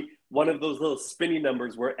would be one of those little spinning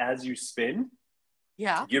numbers where as you spin,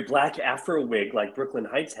 your black afro wig, like Brooklyn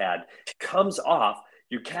Heights had, comes off,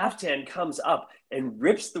 your caftan comes up and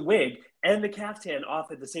rips the wig and the caftan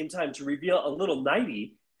off at the same time to reveal a little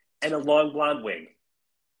nightie and a long blonde wig.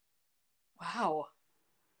 Wow.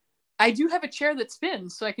 I do have a chair that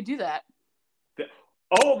spins, so I could do that.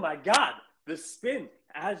 Oh my God, the spin.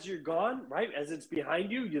 As you're gone, right? As it's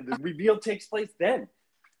behind you, the reveal takes place then.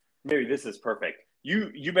 Mary, this is perfect.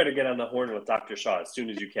 You better get on the horn with Dr. Shaw as soon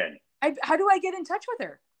as you can. How do I get in touch with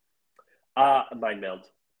her? Mind meld.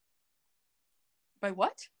 By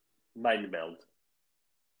what? Mind meld.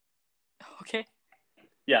 Okay.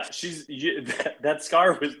 Yeah, that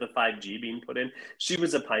scar was the 5G being put in. She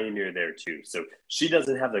was a pioneer there too. So she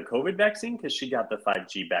doesn't have the COVID vaccine because she got the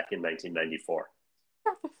 5G back in 1994.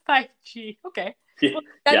 5G. Okay. Yeah. Well,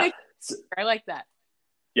 that I like that.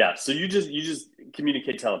 Yeah. So you just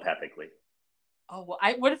communicate telepathically. Oh, well,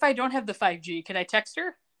 what if I don't have the 5G? Can I text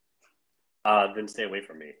her? Then stay away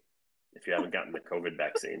from me if you haven't gotten the COVID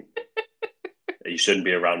vaccine. You shouldn't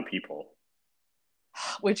be around people.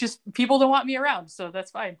 Which is, people don't want me around, so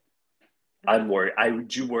that's fine. I'm worried. I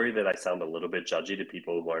do worry that I sound a little bit judgy to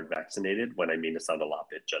people who aren't vaccinated when I mean to sound a lot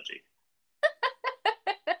bit judgy.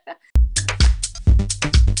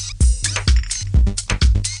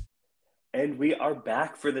 And we are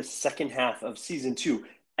back for the second half of season 2,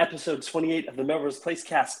 episode 28 of the Melrose Place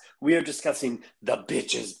cast. We are discussing The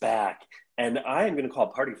Bitch is Back. And I am going to call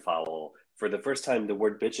party foul for the first time the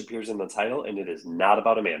word bitch appears in the title, and it is not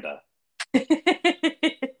about Amanda.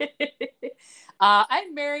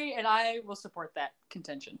 I'm Mary, and I will support that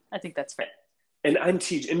contention. I think that's fair. And I'm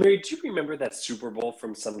Tej. And Mary, do you remember that Super Bowl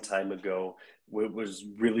from some time ago where it was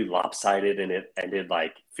really lopsided and it ended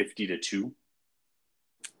like 50-2?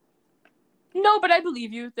 No, but I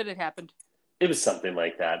believe you that it happened. It was something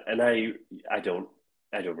like that. And I don't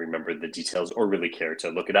remember the details or really care to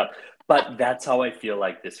look it up. But that's how I feel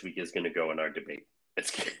like this week is going to go in our debate.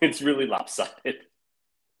 It's really lopsided.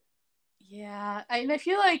 Yeah, I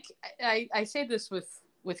feel like I say this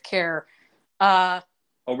with care. Oh,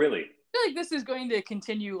 really? I feel like this is going to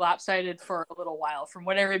continue lopsided for a little while. From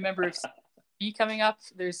what I remember of CB coming up,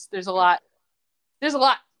 there's a lot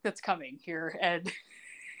that's coming here, and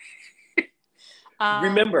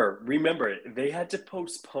remember, they had to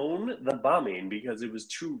postpone the bombing because it was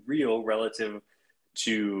too real relative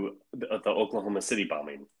to the Oklahoma City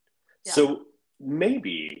bombing. Yeah. So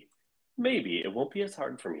maybe it won't be as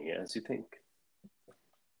hard for me as you think.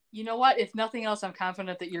 You know what? If nothing else, I'm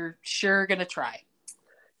confident that you're sure going to try.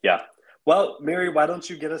 Yeah. Well, Mary, why don't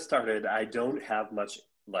you get us started? I don't have much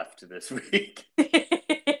left this week.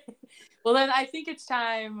 Well, then I think it's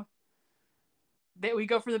time that we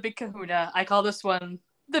go for the big kahuna. I call this one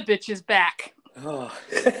The Bitch is Back. Oh.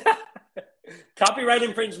 Copyright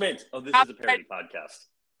infringement. Oh, this is a parody podcast.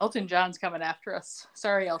 Elton John's coming after us.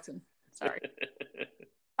 Sorry, Elton. Sorry.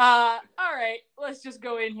 All right, let's just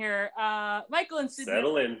go in here. Michael and Sydney.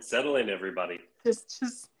 Settle in, everybody.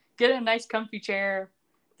 Just get in a nice comfy chair.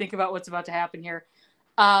 Think about what's about to happen here.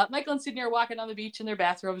 Michael and Sydney are walking on the beach in their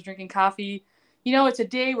bathrobes, drinking coffee. You know, it's a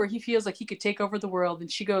day where he feels like he could take over the world.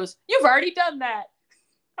 And she goes, "You've already done that."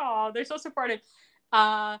 Oh, they're so supportive.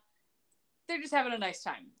 They're just having a nice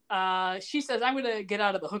time. She says, "I'm going to get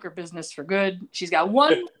out of the hooker business for good." She's got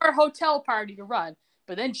one more hotel party to run.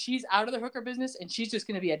 But then she's out of the hooker business, and she's just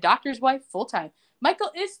going to be a doctor's wife full-time.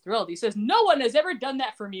 Michael is thrilled. He says, "No one has ever done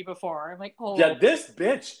that for me before." I'm like, oh. Yeah, this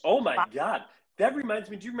bitch. Oh, my God. That reminds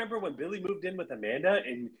me, do you remember when Billy moved in with Amanda,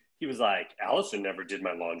 and he was like, "Allison never did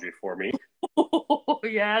my laundry for me." Oh,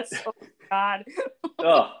 yes. Oh, God.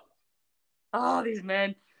 Oh, these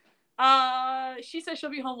men. She says she'll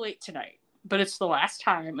be home late tonight, but it's the last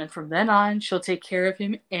time, and from then on, she'll take care of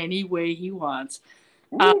him any way he wants.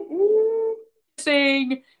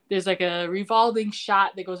 There's like a revolving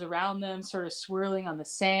shot that goes around them, sort of swirling on the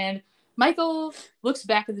sand. Michael looks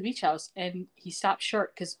back at the beach house and he stops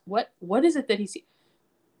short because what is it that he sees?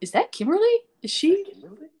 Is that Kimberly? Is she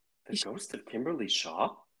Kimberly? The ghost of Kimberly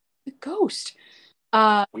Shaw? The ghost.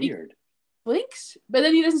 Weird. He blinks, but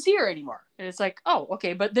then he doesn't see her anymore. And it's like, oh,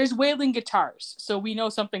 okay, but there's wailing guitars, so we know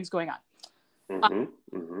something's going on.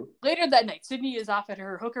 Later that night, Sydney is off at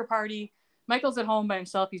her hooker party. Michael's at home by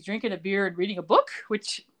himself. He's drinking a beer and reading a book,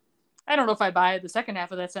 which I don't know if I buy the second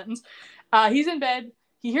half of that sentence. He's in bed.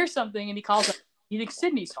 He hears something and he calls up. He thinks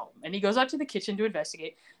Sydney's home and he goes out to the kitchen to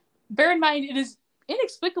investigate. Bear in mind, it is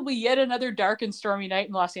inexplicably yet another dark and stormy night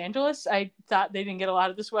in Los Angeles. I thought they didn't get a lot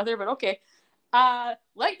of this weather, but okay.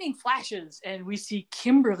 Lightning flashes and we see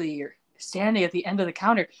Kimberly standing at the end of the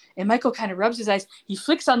counter. And Michael kind of rubs his eyes. He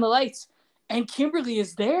flicks on the lights. And Kimberly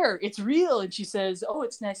is there. It's real. And she says, "Oh,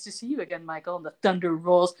 it's nice to see you again, Michael." And the thunder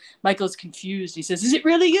rolls. Michael's confused. He says, "Is it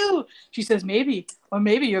really you?" She says, "Maybe. Or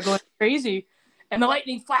maybe you're going crazy." And the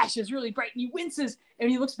lightning flashes really bright. And he winces. And when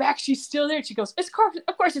he looks back, she's still there. And she goes, of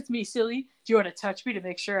course it's me, silly. Do you want to touch me to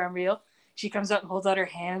make sure I'm real?" She comes out and holds out her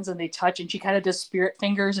hands. And they touch. And she kind of does spirit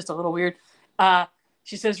fingers. It's a little weird.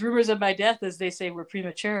 She says, "Rumors of my death, as they say, were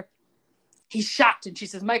premature." He's shocked. And she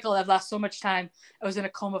says, "Michael, I've lost so much time. I was in a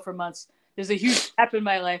coma for months. There's a huge gap in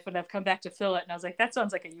my life, and I've come back to fill it." And I was like, that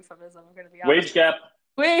sounds like a euphemism. I'm going to be honest.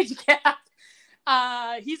 Wage gap.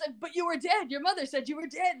 He's like, "But you were dead. Your mother said you were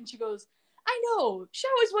dead." And she goes, "I know. She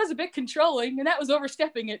always was a bit controlling, and that was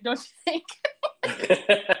overstepping it, don't you think?"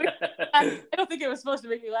 I don't think it was supposed to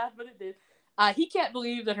make me laugh, but it did. He can't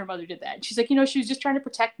believe that her mother did that. And she's like, "She was just trying to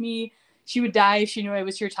protect me. She would die if she knew I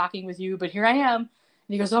was here talking with you, but here I am." And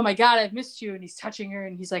he goes, "Oh, my God, I've missed you." And he's touching her,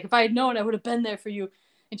 and he's like, "If I had known, I would have been there for you."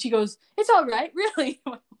 And she goes, "It's all right, really."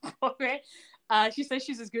 Okay. She says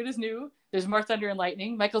she's as good as new. There's more thunder and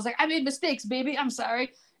lightning. Michael's like, "I made mistakes, baby. I'm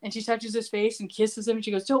sorry." And she touches his face and kisses him. And she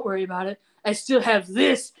goes, "Don't worry about it. I still have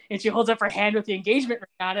this." And she holds up her hand with the engagement ring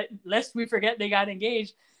on it, lest we forget they got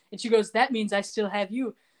engaged. And she goes, that means I still have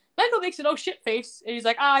you. Michael makes an oh shit face, and he's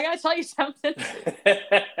like, I gotta tell you something.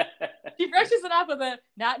 She brushes it off with a,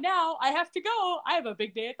 not now, I have to go. I have a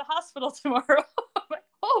big day at the hospital tomorrow. I'm like,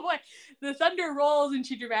 oh boy. The thunder rolls, and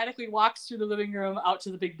she dramatically walks through the living room out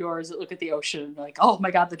to the big doors that look at the ocean. Like, oh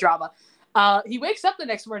my God, the drama. He wakes up the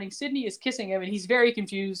next morning. Sydney is kissing him, and he's very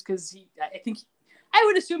confused because I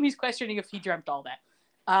would assume he's questioning if he dreamt all that.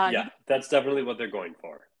 Yeah, that's definitely what they're going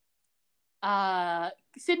for.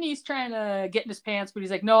 Sydney's trying to get in his pants, but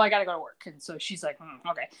he's like, no, I gotta go to work. And so she's like,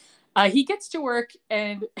 okay. He gets to work,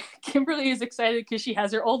 and Kimberly is excited because she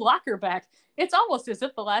has her old locker back. It's almost as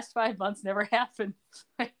if the last 5 months never happened.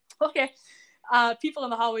 Like, okay. People in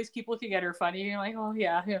the hallways keep looking at her funny. You're like, oh,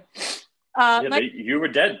 yeah. You were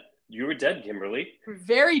dead. You were dead, Kimberly.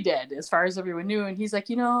 Very dead, as far as everyone knew. And he's like,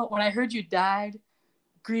 when I heard you died,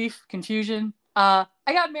 grief, confusion, I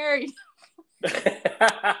got married.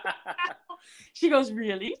 She goes,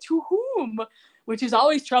 really? To whom? Which is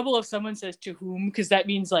always trouble if someone says to whom, because that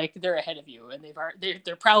means like they're ahead of you and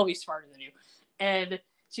they're probably smarter than you. And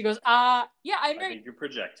she goes, yeah, I married. I think you're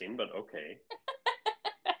projecting, but okay.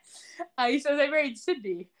 He says, I married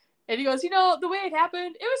Sydney. And he goes, the way it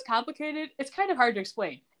happened, it was complicated. It's kind of hard to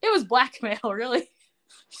explain. It was blackmail, really.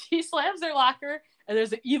 She slams their locker, and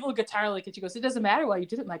there's an evil guitar lick, and she goes, it doesn't matter why you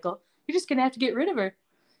did it, Michael. You're just going to have to get rid of her.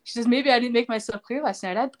 She says, maybe I didn't make myself clear last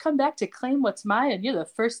night. I'd come back to claim what's mine, and you're the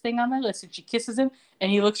first thing on my list. And she kisses him, and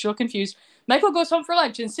he looks real confused. Michael goes home for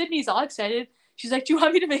lunch, and Sydney's all excited. She's like, do you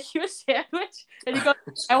want me to make you a sandwich? And he goes,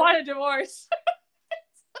 I want a divorce.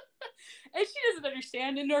 And she doesn't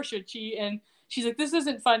understand, and nor should she. And she's like, this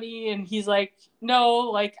isn't funny. And he's like, no,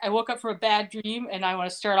 like, I woke up from a bad dream, and I want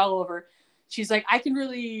to start all over. She's like, I can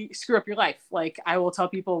really screw up your life. Like, I will tell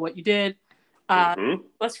people what you did.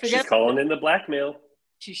 Let's forget. She's calling in the blackmail.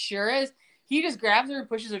 She sure is. He just grabs her and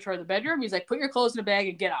pushes her toward the bedroom. He's like, put your clothes in a bag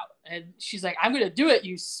and get out. And she's like, I'm going to do it,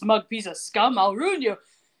 you smug piece of scum. I'll ruin you.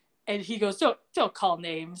 And he goes, don't call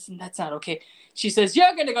names. And that's not okay. She says,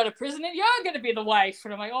 you're going to go to prison and you're going to be the wife.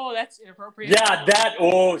 And I'm like, oh, that's inappropriate.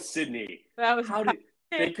 Yeah, Sydney. That was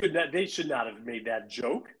they should not have made that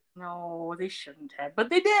joke. No, they shouldn't have.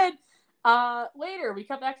 But they did. Later, we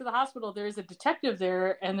come back to the hospital. There's a detective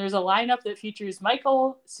there, and there's a lineup that features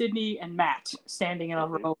Michael, Sydney, and Matt standing in a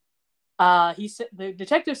row. The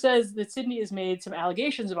detective says that Sydney has made some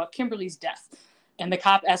allegations about Kimberly's death, and the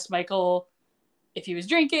cop asks Michael if he was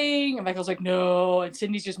drinking, and Michael's like, no, and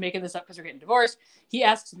Sydney's just making this up because they're getting divorced. He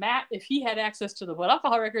asks Matt if he had access to the blood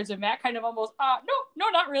alcohol records, and Matt kind of almost, no,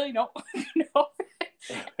 not really, no. No.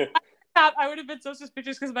 I would have been so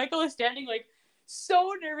suspicious because Michael is standing like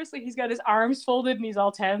so nervously. He's got his arms folded and he's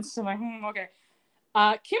all tense. I'm like, okay.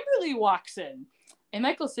 Kimberly walks in, and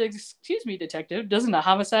Michael says, excuse me, detective, doesn't a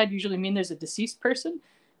homicide usually mean there's a deceased person?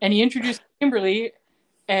 And he introduces Kimberly,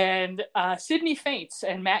 and Sydney faints,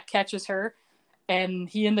 and Matt catches her, and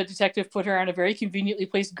he and the detective put her on a very conveniently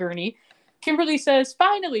placed gurney. Kimberly says,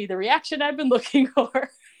 finally, the reaction I've been looking for.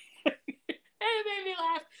 And it made me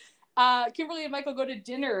laugh. Kimberly and Michael go to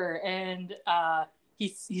dinner, and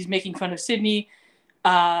he's making fun of Sydney.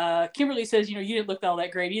 Kimberly says, you didn't look all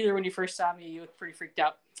that great either when you first saw me. You looked pretty freaked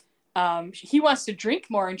out. He wants to drink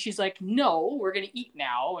more, and she's like, no, we're going to eat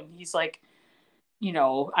now. And he's like,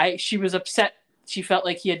 she was upset. She felt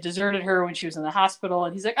like he had deserted her when she was in the hospital.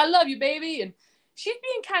 And he's like, I love you, baby. And she's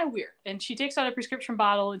being kind of weird. And she takes out a prescription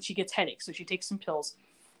bottle, and she gets headaches. So she takes some pills.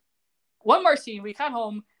 One more scene. We cut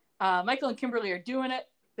home. Michael and Kimberly are doing it.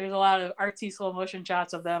 There's a lot of artsy slow motion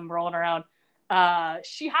shots of them rolling around.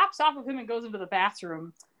 She hops off of him and goes into the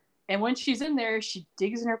bathroom. And when she's in there, she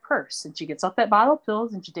digs in her purse, and she gets out that bottle of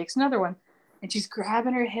pills, and she takes another one, and she's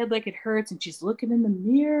grabbing her head like it hurts, and she's looking in the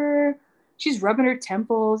mirror. She's rubbing her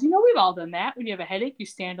temples. We've all done that. When you have a headache, you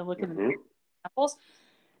stand and look in the mirror, temples.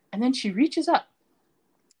 And then she reaches up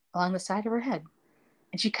along the side of her head,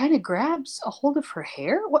 and she kind of grabs a hold of her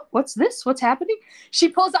hair. What's this? What's happening? She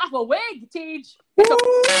pulls off a wig, Tej.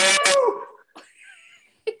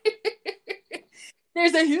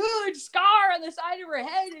 There's a huge scar on the side of her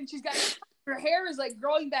head, and her hair is like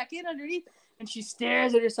growing back in underneath, and she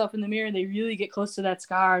stares at herself in the mirror, and they really get close to that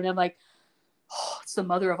scar, and I'm like, oh, it's the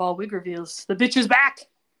mother of all wig reveals. The bitch is back.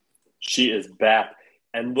 She is back.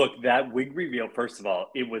 And look, that wig reveal, first of all,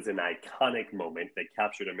 it was an iconic moment that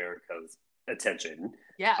captured America's attention.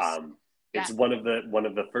 Yes. It's one of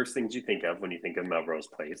the first things you think of when you think of Melrose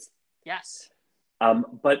Place. Yes.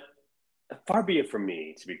 But far be it from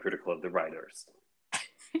me to be critical of the writers.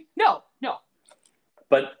 No.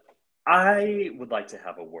 But I would like to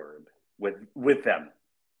have a word with them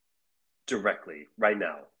directly right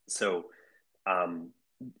now. So,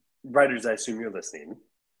 writers, I assume you're listening.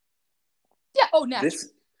 Yeah. Oh,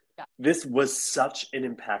 naturally. This was such an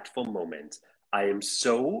impactful moment. I am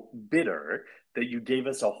so bitter that you gave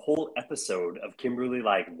us a whole episode of Kimberly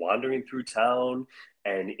like wandering through town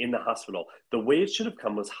and in the hospital. The way it should have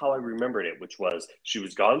come was how I remembered it, which was she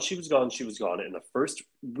was gone, she was gone, she was gone. And the first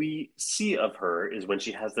we see of her is when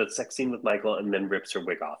she has that sex scene with Michael and then rips her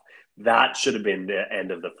wig off. That should have been the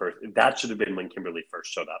end of the first. That should have been when Kimberly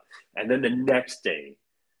first showed up. And then the next day,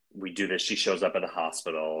 we do this. She shows up at the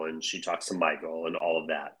hospital and she talks to Michael and all of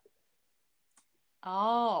that.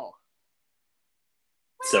 Oh.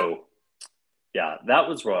 So, yeah, that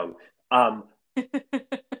was wrong. And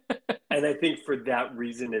I think for that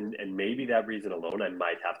reason, and maybe that reason alone, I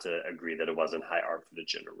might have to agree that it wasn't high art for the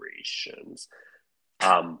generations.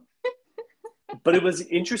 But it was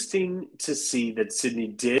interesting to see that Sydney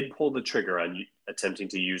did pull the trigger on attempting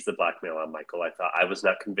to use the blackmail on Michael. I was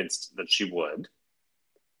not convinced that she would.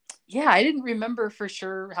 Yeah, I didn't remember for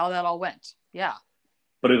sure how that all went. Yeah.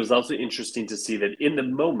 But it was also interesting to see that in the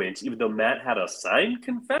moment, even though Matt had a signed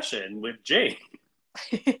confession with Jane,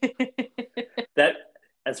 that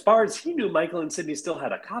as far as he knew, Michael and Sydney still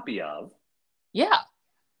had a copy of. Yeah.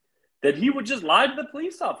 That he would just lie to the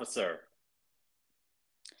police officer.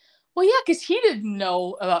 Well, yeah, because he didn't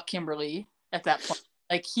know about Kimberly at that point.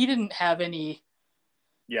 Like, he didn't have any...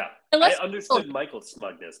 Yeah. Unless... I understood Michael's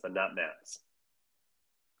smugness, but not Matt's.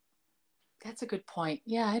 That's a good point.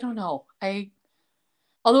 Yeah, I don't know.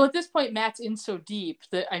 Although at this point, Matt's in so deep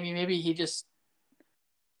that, I mean, maybe he just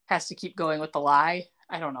has to keep going with the lie.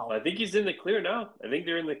 I don't know. Well, I think he's in the clear now. I think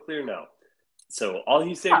they're in the clear now. So all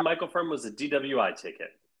he saved Michael from was a DWI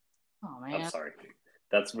ticket. Oh, man. I'm sorry.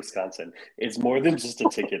 That's Wisconsin. It's more than just a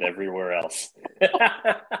ticket everywhere else. You get up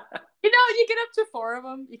to 4 of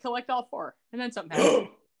them. You collect all 4. And then something happens. Mary.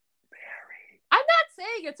 I'm not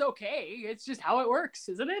saying it's okay. It's just how it works,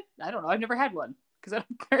 isn't it? I don't know. I've never had one because I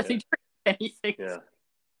don't barely drink anything. Yeah.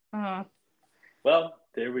 Well,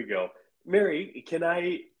 there we go. Mary,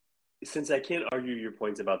 since I can't argue your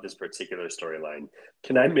points about this particular storyline,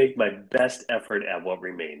 can I make my best effort at what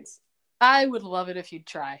remains? I would love it if you'd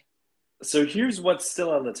try. So here's what's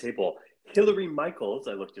still on the table. Hillary Michaels,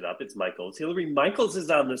 I looked it up, it's Michaels. Hillary Michaels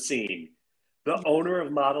is on the scene, the owner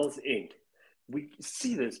of Models, Inc. We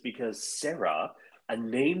see this because Sarah, a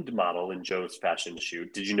named model in Joe's fashion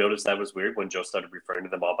shoot. Did you notice that was weird when Joe started referring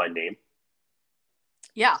to them all by name?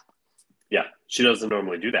 Yeah. Yeah, she doesn't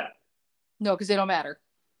normally do that. No, because they don't matter.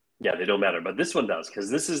 Yeah, they don't matter. But this one does,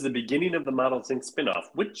 because this is the beginning of the Models, Inc. spinoff,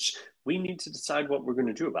 which we need to decide what we're going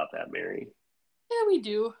to do about that, Mary. Yeah, we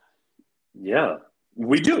do. Yeah,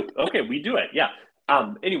 we do. Okay, we do it. Yeah.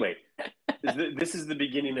 Anyway, this is the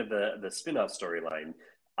beginning of the spinoff storyline.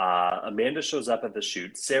 Amanda shows up at the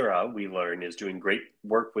shoot. Sarah, we learn, is doing great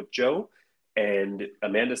work with Joe. And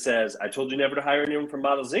Amanda says, I told you never to hire anyone from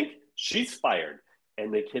Models, Inc. She's fired.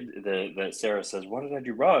 And the Sarah says, what did I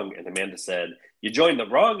do wrong? And Amanda said, you joined the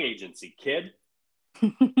wrong agency, kid.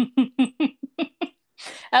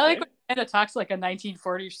 I like when Amanda talks like a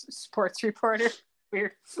 1940s sports reporter.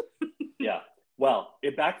 Weird. Yeah. Well,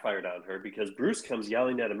 it backfired on her because Bruce comes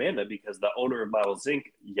yelling at Amanda because the owner of Models, Inc.,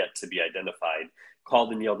 yet to be identified,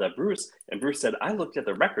 called and yelled at Bruce. And Bruce said, I looked at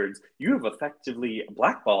the records. You have effectively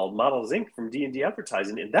blackballed Models, Inc. from D&D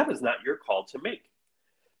advertising, and that was not your call to make.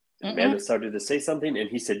 Amanda started to say something, and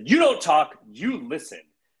he said, you don't talk, you listen.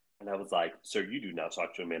 And I was like, sir, you do not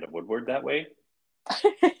talk to Amanda Woodward that way.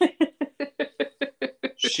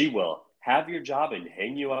 She will have your job and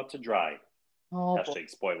hang you out to dry. Oh,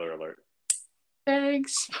 Hashtag spoiler alert.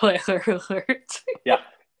 Thanks. Spoiler alert. Yeah.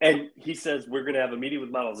 And he says, we're going to have a meeting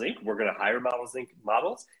with Models, Inc. We're going to hire Models, Inc.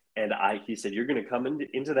 models. And he said, you're going to come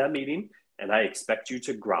into that meeting, and I expect you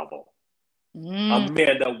to grovel.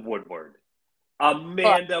 Amanda Woodward.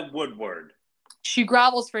 Amanda Woodward. She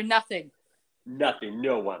grovels for nothing. Nothing.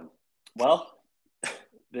 No one. Well,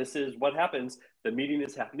 this is what happens. The meeting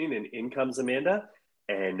is happening, and in comes Amanda.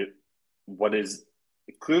 And what is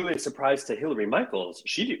clearly a surprise to Hillary Michaels,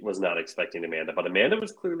 she was not expecting Amanda, but Amanda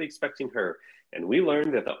was clearly expecting her. And we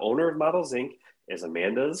learned that the owner of Models, Inc. is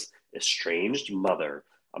Amanda's estranged mother.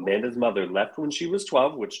 Amanda's mother left when she was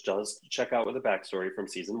 12, which does check out with a backstory from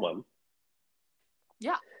season 1.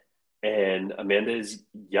 Yeah. And Amanda is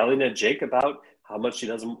yelling at Jake about how much she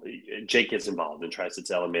doesn't. Jake gets involved and tries to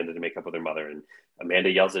tell Amanda to make up with her mother. And Amanda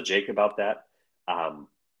yells at Jake about that and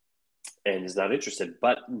is not interested.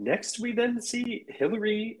 But next we then see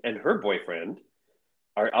Hillary and her boyfriend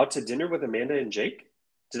are out to dinner with Amanda and Jake.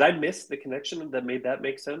 Did I miss the connection that made that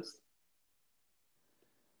make sense?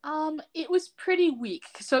 It was pretty weak.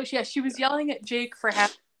 So yeah, she was yelling at Jake for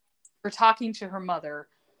talking to her mother,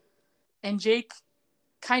 and Jake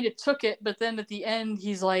kind of took it, but then at the end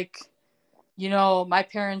he's like, my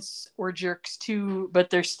parents were jerks too, but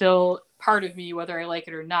they're still part of me, whether I like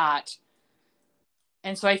it or not.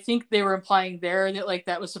 And so I think they were implying there that like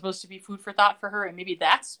that was supposed to be food for thought for her, and maybe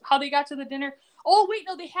that's how they got to the dinner. Oh wait,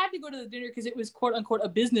 no, they had to go to the dinner because it was quote unquote a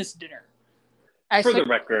business dinner. For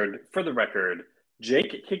the record,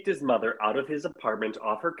 Jake kicked his mother out of his apartment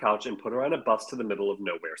off her couch and put her on a bus to the middle of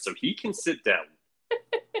nowhere so he can sit down.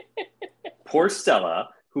 Poor Stella,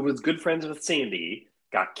 who was good friends with Sandy,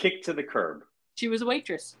 got kicked to the curb. She was a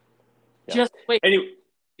waitress. Yeah. Just wait. Anyway,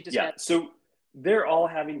 so they're all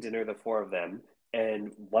having dinner, the four of them.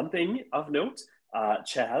 And one thing of note,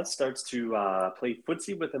 Chaz starts to play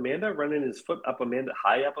footsie with Amanda, running his foot up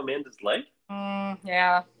high up Amanda's leg.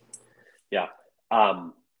 Yeah. Yeah.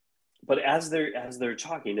 But as they're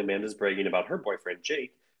talking, Amanda's bragging about her boyfriend,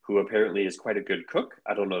 Jake, who apparently is quite a good cook.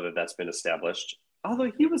 I don't know that that's been established.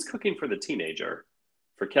 Although he was cooking for the teenager,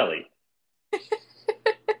 for Kelly.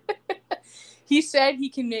 He said he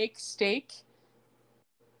can make steak,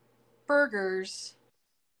 burgers.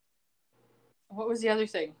 What was the other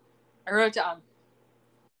thing? I wrote it down.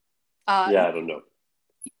 I don't know.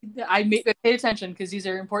 I paid attention because these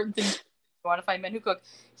are important things. You want to find men who cook.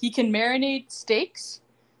 He can marinate steaks.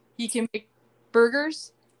 He can make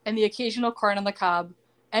burgers and the occasional corn on the cob.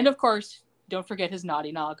 And of course, don't forget his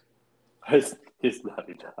naughty nog. His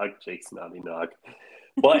naughty nog, Jake's naughty nog.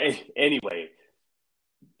 Well, anyway,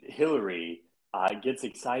 Hillary gets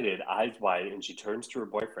excited, eyes wide, and she turns to her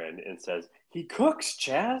boyfriend and says, "He cooks,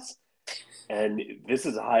 Chaz." And this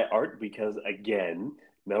is high art because, again,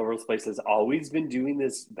 Melrose Place has always been doing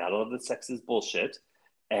this battle of the sexes bullshit.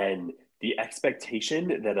 And the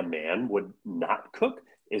expectation that a man would not cook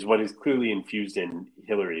is what is clearly infused in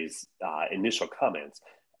Hillary's initial comments.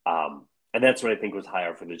 And that's what I think was high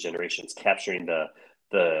art for the generations, capturing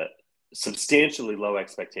the substantially low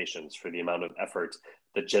expectations for the amount of effort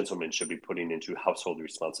that gentlemen should be putting into household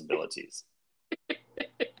responsibilities.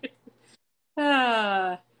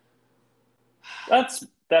 That's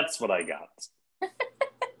what I got.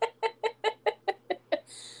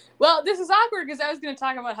 Well, this is awkward because I was going to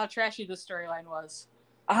talk about how trashy the storyline was.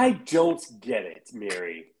 I don't get it,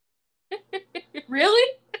 Mary.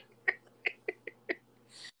 Really?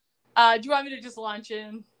 Do you want me to just launch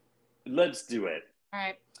in? Let's do it. All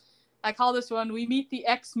right. I call this one, We Meet the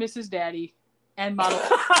Ex-Mrs. Daddy and Model.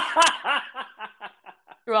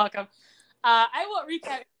 You're welcome. I won't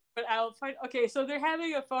recap, but I'll find. Okay, so they're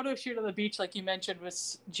having a photo shoot on the beach, like you mentioned,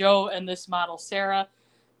 with Joe and this model, Sarah.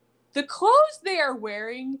 The clothes they are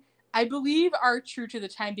wearing, I believe, are true to the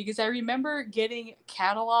time because I remember getting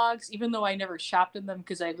catalogs, even though I never shopped in them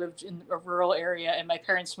because I lived in a rural area and my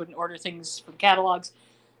parents wouldn't order things from catalogs.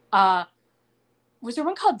 Was there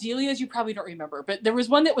one called Delia's? You probably don't remember, but there was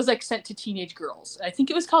one that was like sent to teenage girls. I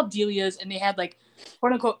think it was called Delia's, and they had like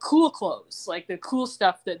quote unquote cool clothes, like the cool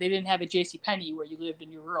stuff that they didn't have at JCPenney where you lived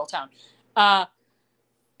in your rural town.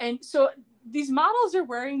 And so these models are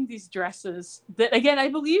wearing these dresses that, again, I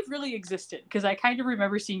believe really existed because I kind of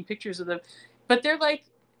remember seeing pictures of them, but they're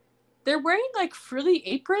wearing like frilly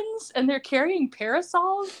aprons and they're carrying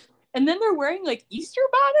parasols. And then they're wearing like Easter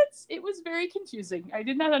bonnets. It was very confusing. I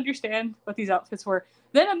did not understand what these outfits were.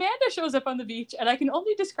 Then Amanda shows up on the beach, and I can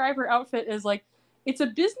only describe her outfit as like, it's a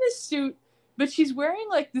business suit, but she's wearing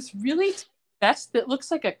like this really tight vest that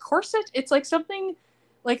looks like a corset. It's like something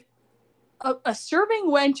like a serving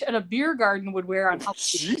wench at a beer garden would wear on.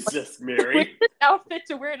 Jesus, Mary. Outfit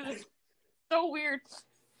to wear to this. So weird.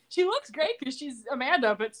 She looks great because she's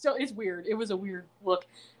Amanda, but still, it's weird. It was a weird look.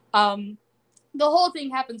 The whole thing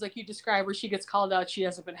happens like you described, where she gets called out. She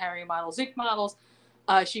hasn't been hiring models, Inc. models.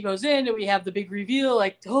 She goes in, and we have the big reveal,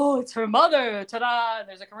 like, oh, it's her mother, ta-da! And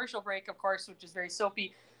there's a commercial break, of course, which is very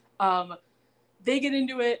soapy. They get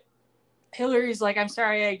into it. Hillary's like, I'm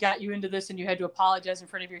sorry I got you into this, and you had to apologize in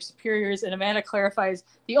front of your superiors. And Amanda clarifies,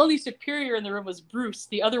 the only superior in the room was Bruce.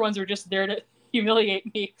 The other ones were just there to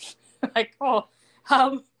humiliate me. Like, oh,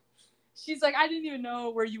 she's like, I didn't even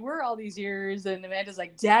know where you were all these years. And Amanda's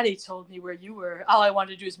like, Daddy told me where you were. All I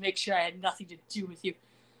wanted to do is make sure I had nothing to do with you.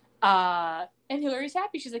 And Hillary's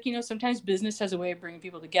happy. She's like, sometimes business has a way of bringing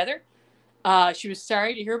people together. She was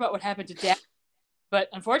sorry to hear about what happened to Dad. But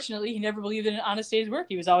unfortunately, he never believed in an honest day's work.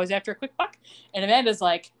 He was always after a quick buck. And Amanda's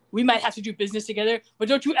like, we might have to do business together, but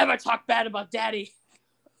don't you ever talk bad about Daddy.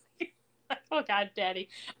 Oh, God, Daddy.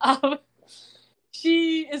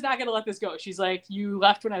 She is not going to let this go. She's like, you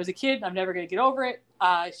left when I was a kid. I'm never going to get over it.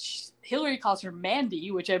 Hillary calls her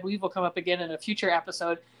Mandy, which I believe will come up again in a future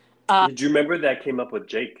episode. Did you remember that came up with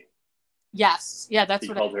Jake? Yes. Yeah, that's he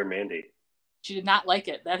what called her Mandy. She did not like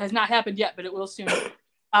it. That has not happened yet, but it will soon.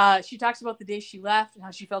 She talks about the day she left and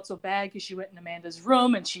how she felt so bad because she went in Amanda's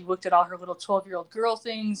room and she looked at all her little 12-year-old girl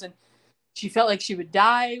things and she felt like she would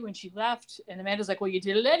die when she left. And Amanda's like, well, you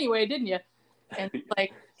did it anyway, didn't you? And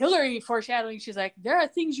like Hillary foreshadowing, she's like, there are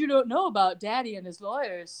things you don't know about Daddy and his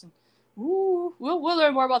lawyers. Ooh, we'll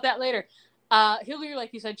learn more about that later. Hillary,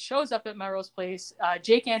 like you said, shows up at Melrose Place.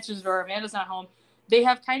 Jake answers the door. Amanda's not home. They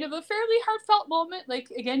have kind of a fairly heartfelt moment. Like,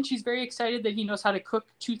 again, she's very excited that he knows how to cook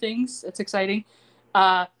 2 things. It's exciting.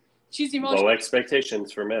 She's emotional. Low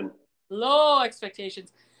expectations for men. Low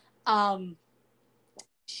expectations.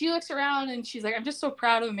 She looks around and she's like, I'm just so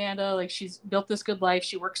proud of Amanda. Like, she's built this good life.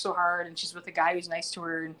 She works so hard and she's with a guy who's nice to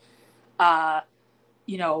her. And,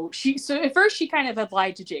 so at first she kind of had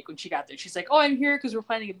lied to Jake when she got there. She's like, oh, I'm here because we're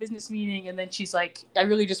planning a business meeting. And then she's like, I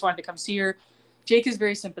really just wanted to come see her. Jake is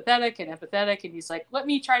very sympathetic and empathetic. And he's like, let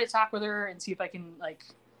me try to talk with her and see if I can like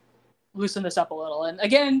loosen this up a little. And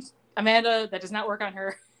again, Amanda, that does not work on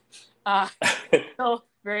her. So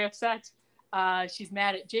very upset. She's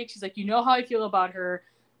mad at Jake. She's like, you know how I feel about her.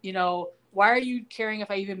 Why are you caring if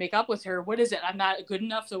I even make up with her? What is it? I'm not good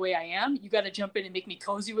enough the way I am. You got to jump in and make me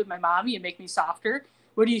cozy with my mommy and make me softer.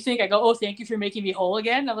 What do you think? I go, oh, thank you for making me whole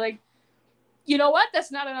again. I'm like, you know what?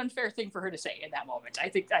 That's not an unfair thing for her to say in that moment. I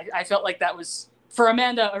think I felt like that was, for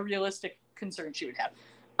Amanda, a realistic concern she would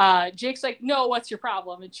have. Jake's like, no, what's your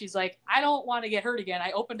problem? And she's like, I don't want to get hurt again.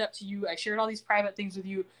 I opened up to you. I shared all these private things with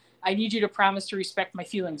you. I need you to promise to respect my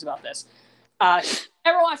feelings about this. She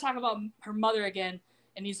never want to talk about her mother again.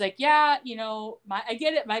 And he's like, yeah, I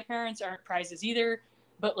get it. My parents aren't prizes either,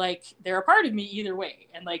 but like, they're a part of me either way.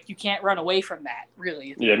 And like, you can't run away from that,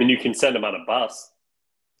 really. Yeah, I mean, you can send them on a bus.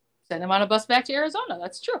 Send them on a bus back to Arizona.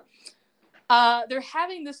 That's true. They're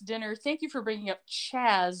having this dinner. Thank you for bringing up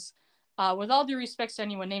Chaz. With all due respect to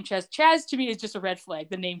anyone named Chaz, Chaz to me is just a red flag,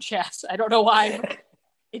 the name Chaz. I don't know why.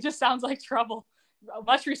 It just sounds like trouble.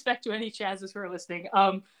 Much respect to any Chazes who are listening.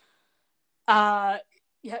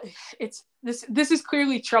 Yeah, it's this is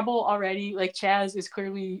clearly trouble already. Like, Chaz is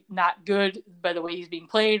clearly not good by the way he's being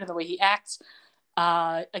played and the way he acts.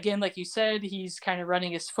 Again, like you said, he's kind of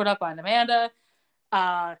running his foot up on Amanda.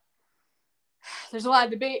 There's a lot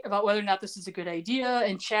of debate about whether or not this is a good idea.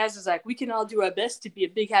 And Chaz is like, we can all do our best to be a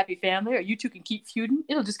big, happy family, or you two can keep feuding.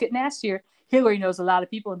 It'll just get nastier. Hillary knows a lot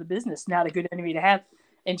of people in the business. Not a good enemy to have.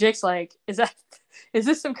 And Jake's like, is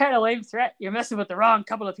this some kind of lame threat? You're messing with the wrong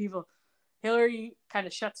couple of people. Hillary kind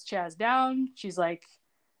of shuts Chaz down. She's like,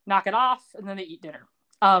 knock it off. And then they eat dinner.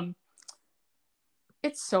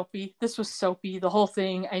 It's soapy. This was soapy, the whole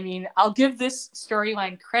thing. I mean, I'll give this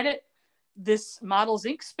storyline credit. This Models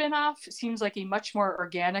Inc. spinoff seems like a much more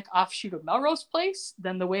organic offshoot of Melrose Place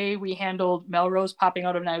than the way we handled Melrose popping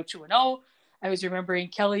out of 90210. I was remembering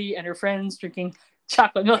Kelly and her friends drinking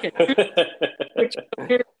chocolate milk and which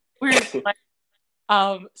weird.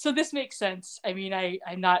 So this makes sense. I mean,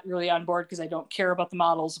 I'm not really on board because I don't care about the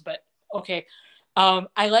models, but okay.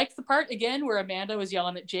 I liked the part, again, where Amanda was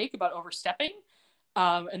yelling at Jake about overstepping.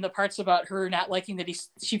 And the parts about her not liking that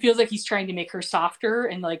she feels like he's trying to make her softer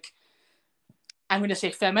and like, I'm going to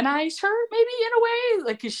say feminize her maybe in a way,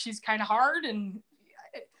 like, cause she's kind of hard and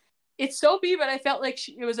it's soapy, but I felt like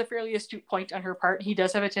it was a fairly astute point on her part. He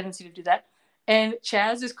does have a tendency to do that. And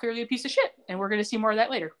Chaz is clearly a piece of shit. And we're going to see more of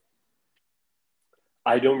that later.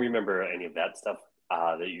 I don't remember any of that stuff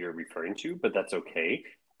that you're referring to, but that's okay.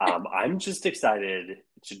 I'm just excited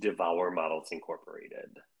to devour Models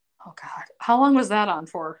Incorporated. Oh God. How long was that on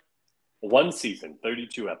for? 1 season,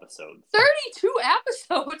 32 episodes. 32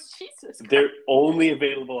 episodes? Jesus Christ. They're only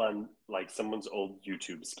available on like someone's old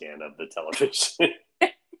YouTube scan of the television.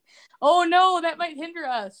 Oh no, that might hinder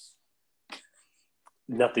us.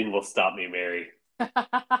 Nothing will stop me, Mary.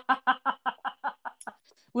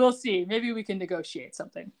 We'll see. Maybe we can negotiate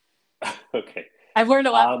something. Okay. I've learned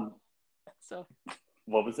a lot. So.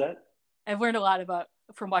 What was that? I've learned a lot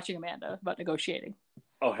from watching Amanda about negotiating.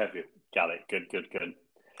 Oh, have you? Got it. Good.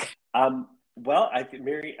 Well,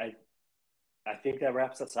 Mary, I think that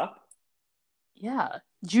wraps us up. Yeah.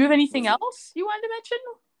 Do you have anything else you wanted to mention?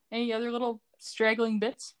 Any other little straggling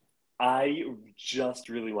bits? I just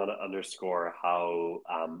really want to underscore how,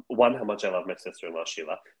 one, how much I love my sister-in-law,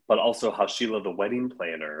 Sheila, but also how Sheila, the wedding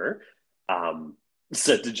planner,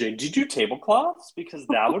 said to Jane, "Do you do tablecloths? Because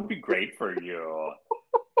that would be great for you."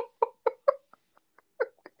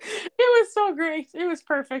 It was so great. It was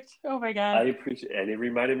perfect. Oh my God. I appreciate it. And it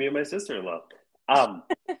reminded me of my sister-in-law. I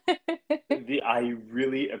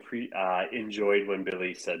really enjoyed when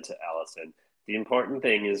Billy said to Allison, "The important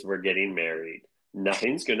thing is we're getting married.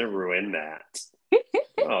 Nothing's going to ruin that."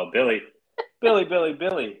 Oh, Billy.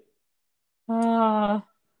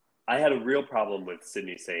 I I had a real problem with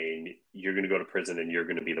Sydney saying, you're going to go to prison and you're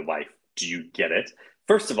going to be the wife. Do you get it?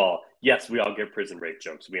 First of all, yes, we all get prison rape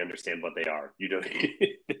jokes. We understand what they are. You don't.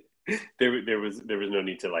 there was no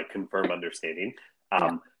need to like confirm understanding.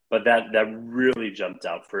 But that really jumped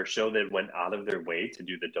out for a show that went out of their way to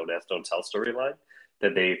do the Don't Ask, Don't Tell storyline.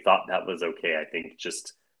 That they thought that was okay. I think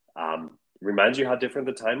just reminds you how different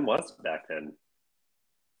the time was back then.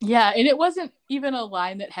 Yeah, and it wasn't even a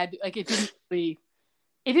line that had like it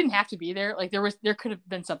didn't have to be there. Like there could have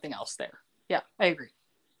been something else there. Yeah, I agree.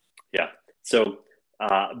 Yeah. So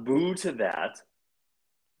boo to that.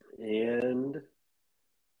 And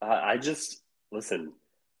I just listen.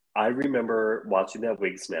 I remember watching that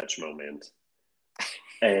wig snatch moment,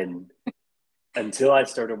 and until I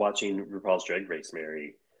started watching RuPaul's Drag Race,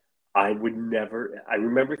 Mary, I would never. I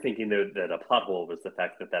remember thinking that a plot hole was the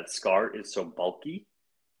fact that scar is so bulky,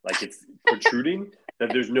 like it's protruding, that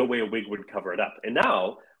there's no way a wig would cover it up. And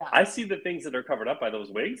now I see the things that are covered up by those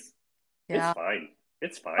wigs. Yeah. It's fine.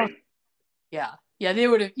 It's fine. Oh. Yeah. Yeah, they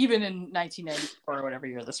would have, even in 1994 or whatever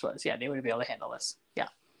year this was, they would have been able to handle this. Yeah.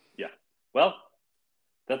 Yeah. Well,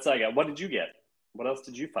 that's all I got. What did you get? What else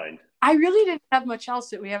did you find? I really didn't have much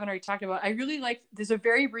else that we haven't already talked about. I really liked, there's a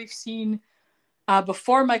very brief scene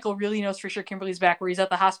before Michael really knows for sure Kimberly's back, where he's at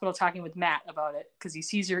the hospital talking with Matt about it, because he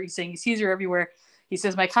sees her, he's saying he sees her everywhere. He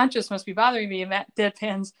says, my conscience must be bothering me, and Matt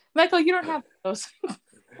deadpans, Michael, you don't have those.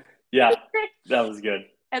 Yeah, that was good.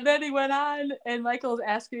 And then he went on, and Michael's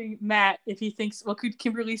asking Matt if he thinks, well, could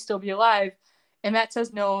Kimberly still be alive? And Matt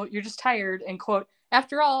says, no, you're just tired. And quote,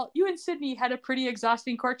 after all, you and Sydney had a pretty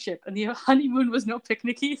exhausting courtship, and the honeymoon was no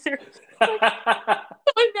picnic either. And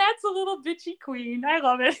Matt's a little bitchy queen. I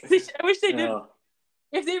love it. I wish they did. Oh.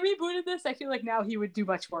 If they rebooted this, I feel like now he would do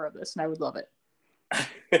much more of this, and I would love it.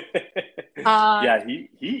 Yeah,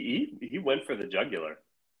 he went for the jugular.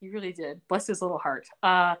 He really did. Bless his little heart.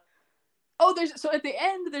 So at the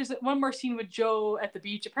end, there's one more scene with Jo at the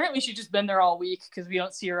beach. Apparently she's just been there all week because we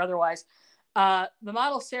don't see her otherwise. The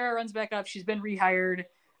model Sarah runs back up. She's been rehired.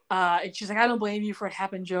 And she's like, I don't blame you for what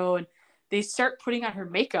happened, Jo. And they start putting on her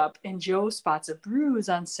makeup, and Jo spots a bruise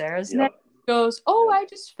on Sarah's neck. Goes, I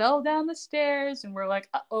just fell down the stairs. And we're like,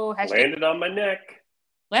 uh-oh. Landed on my neck.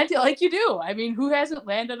 Landed like you do. I mean, who hasn't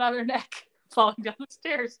landed on their neck falling down the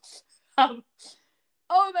stairs?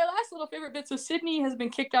 My last little favorite bit. So Sydney has been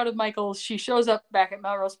kicked out of Michael's. She shows up back at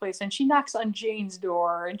Melrose Place, and she knocks on Jane's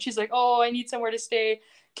door, and she's like, I need somewhere to stay.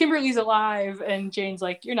 Kimberly's alive. And Jane's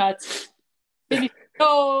like, you're nuts.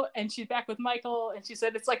 Go. And she's back with Michael, and she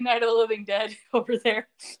said, it's like Night of the Living Dead over there.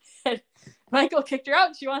 And Michael kicked her out,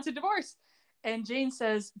 and she wants a divorce. And Jane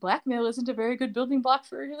says, blackmail isn't a very good building block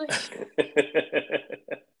for a relationship.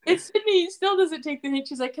 And Sydney still doesn't take the hint.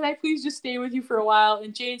 She's like, can I please just stay with you for a while?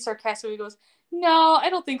 And Jane sarcastically goes, no, I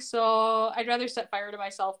don't think so. I'd rather set fire to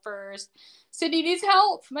myself first. Sydney needs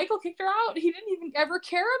help. Michael kicked her out. He didn't even ever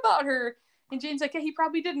care about her. And Jane's like, yeah, he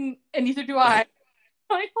probably didn't. And neither do I.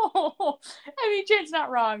 I mean, Jane's not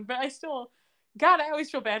wrong, but I still, God, I always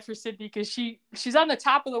feel bad for Sydney because she's on the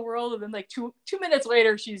top of the world, and then like two minutes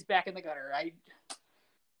later, she's back in the gutter.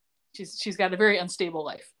 She's got a very unstable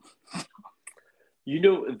life.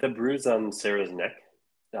 The bruise on Sarah's neck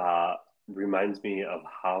reminds me of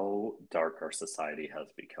how dark our society has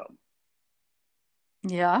become.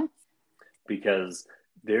 Yeah. Because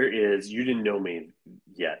you didn't know me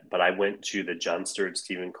yet, but I went to the Jon Stewart,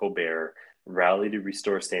 Stephen Colbert Rally to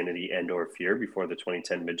Restore Sanity and/or Fear before the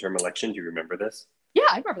 2010 midterm election. Do you remember this? Yeah,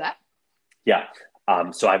 I remember that. Yeah.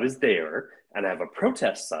 So I was there, and I have a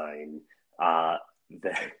protest sign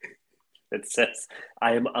that says,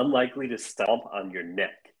 I am unlikely to stomp on your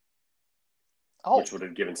neck. Which would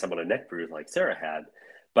have given someone a neck bruise like Sarah had.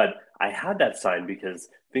 But I had that sign because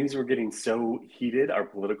things were getting so heated. Our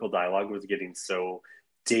political dialogue was getting so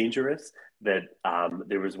dangerous that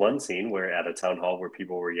there was one scene where at a town hall where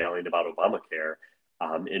people were yelling about Obamacare,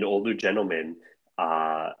 an older gentleman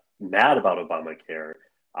mad about Obamacare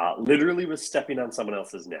literally was stepping on someone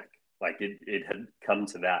else's neck. Like it had come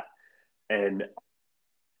to that. And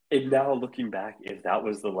now looking back, if that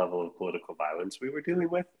was the level of political violence we were dealing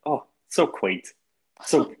with, so quaint,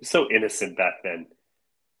 so innocent back then.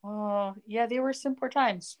 Oh, yeah, they were simpler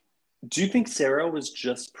times. Do you think Sarah was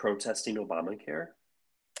just protesting Obamacare?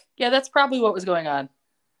 Yeah, that's probably what was going on.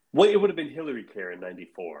 Well, it would have been Hillary Care in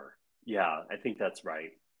 94. Yeah, I think that's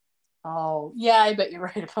right. Oh, yeah, I bet you're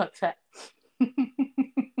right about that.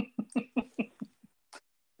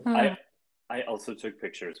 I also took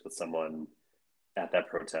pictures with someone at that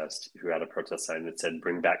protest who had a protest sign that said,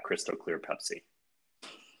 bring back crystal clear Pepsi.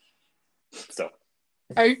 So.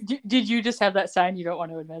 Did you just have that sign? You don't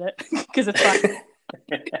want to admit it? Because it's fine.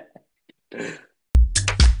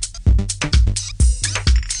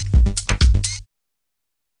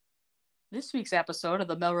 This week's episode of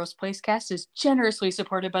the Melrose Placecast is generously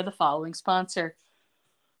supported by the following sponsor.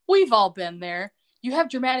 We've all been there. You have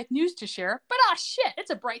dramatic news to share, but shit,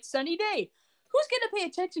 it's a bright sunny day. Who's going to pay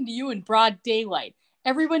attention to you in broad daylight?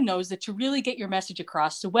 Everyone knows that to really get your message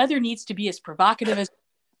across, the weather needs to be as provocative as...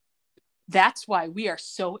 That's why we are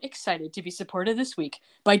so excited to be supported this week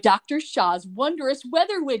by Dr. Shaw's Wondrous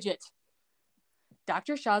Weather Widget.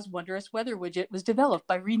 Dr. Shaw's Wondrous Weather Widget was developed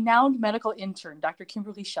by renowned medical intern Dr.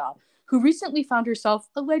 Kimberly Shaw, who recently found herself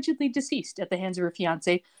allegedly deceased at the hands of her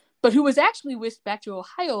fiancé, but who was actually whisked back to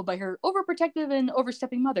Ohio by her overprotective and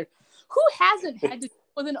overstepping mother. Who hasn't had to deal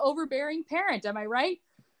with an overbearing parent, am I right?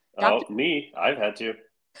 Me. I've had to.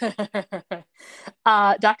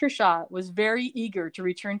 Dr. Shaw was very eager to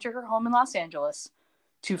return to her home in Los Angeles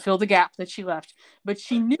to fill the gap that she left, but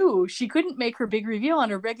she knew she couldn't make her big reveal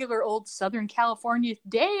on a regular old Southern California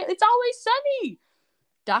day. It's always sunny.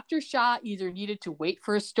 Dr. Shaw either needed to wait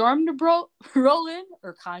for a storm to roll in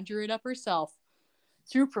or conjure it up herself.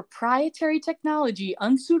 Through proprietary technology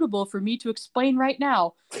unsuitable for me to explain right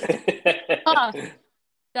now,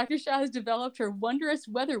 Dr. Shaw has developed her wondrous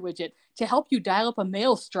weather widget to help you dial up a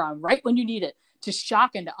maelstrom right when you need it, to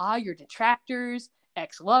shock and awe your detractors,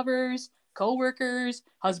 ex-lovers, co-workers,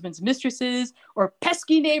 husbands, mistresses, or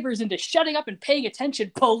pesky neighbors into shutting up and paying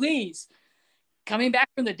attention, police. Coming back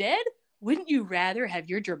from the dead? Wouldn't you rather have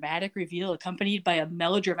your dramatic reveal accompanied by a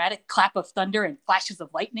melodramatic clap of thunder and flashes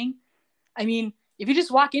of lightning? I mean, if you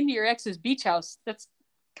just walk into your ex's beach house, that's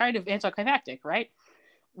kind of anticlimactic, right?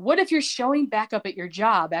 What if you're showing back up at your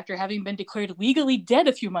job after having been declared legally dead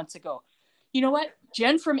a few months ago? You know what?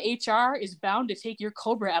 Jen from HR is bound to take your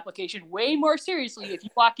COBRA application way more seriously if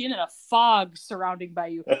you walk in a fog surrounding by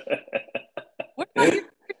you. What about your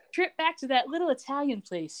trip back to that little Italian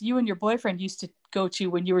place you and your boyfriend used to go to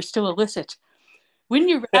when you were still illicit? Wouldn't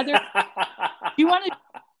you rather... you want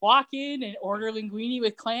to walk in and order linguine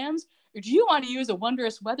with clams? Or do you want to use a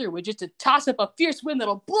wondrous weather widget to toss up a fierce wind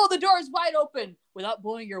that'll blow the doors wide open without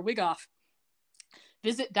blowing your wig off?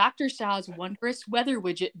 Visit Dr. Shaw's Wondrous Weather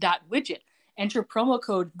Widget. Enter promo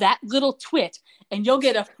code ThatLittleTwit, and you'll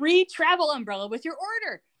get a free travel umbrella with your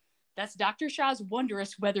order. That's Dr. Shaw's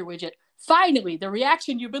Wondrous Weather Widget. Finally, the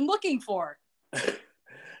reaction you've been looking for.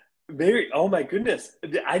 Mary, oh my goodness.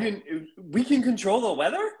 We can control the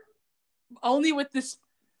weather? Only with this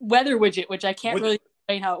weather widget, which I can't really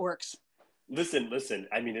explain how it works. Listen.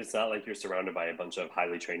 I mean, it's not like you're surrounded by a bunch of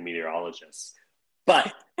highly trained meteorologists,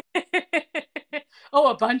 but...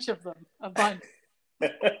 a bunch of them. A bunch.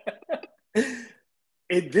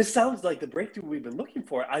 This sounds like the breakthrough we've been looking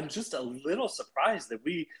for. I'm just a little surprised that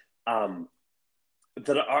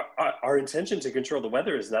that our intention to control the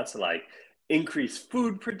weather is not to like increase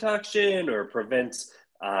food production or prevent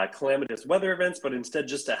calamitous weather events, but instead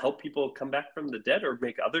just to help people come back from the dead or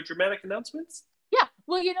make other dramatic announcements. Yeah,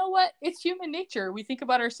 well, you know what? It's human nature. We think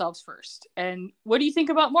about ourselves first. And what do you think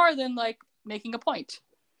about more than like making a point?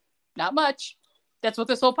 Not much. That's what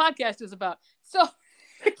this whole podcast is about. So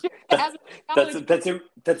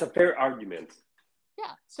that's a fair argument.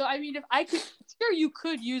 Yeah. So I mean, you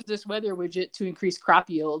could use this weather widget to increase crop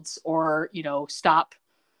yields or, stop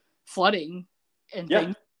flooding and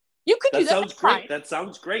things. You could do that. Sounds great. That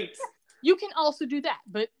sounds great. You can also do that.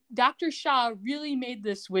 But Dr. Shaw really made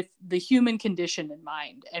this with the human condition in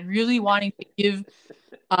mind and really wanting to give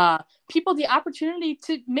people the opportunity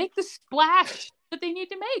to make the splash that they need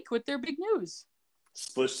to make with their big news.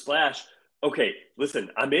 Splish splash. Okay, listen,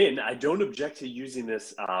 I'm in. I don't object to using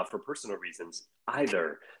this for personal reasons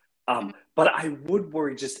either. But I would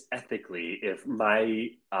worry just ethically if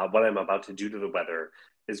what I'm about to do to the weather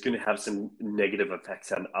is going to have some negative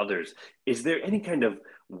effects on others. Is there any kind of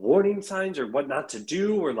warning signs or what not to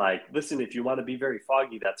do? Or like, listen, if you want to be very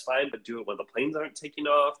foggy, that's fine, but do it when the planes aren't taking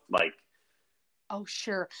off? Like, oh,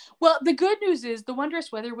 sure. Well, the good news is the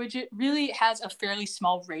Wondrous Weather Widget really has a fairly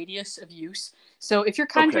small radius of use. So if you're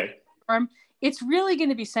conjuring a storm, it's really going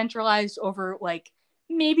to be centralized over like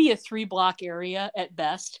maybe a 3-block area at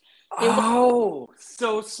best. So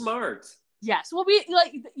smart. Yes. Well,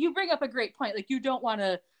 you bring up a great point. Like, you don't want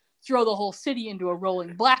to throw the whole city into a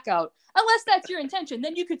rolling blackout unless that's your intention.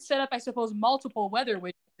 Then you could set up, I suppose, multiple weather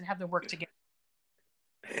widgets and have them work together.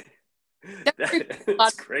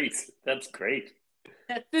 That's great. That's great.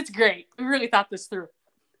 It's great. We really thought this through.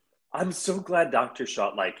 I'm so glad Dr.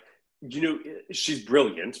 Shaw, she's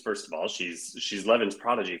brilliant. First of all, she's Levin's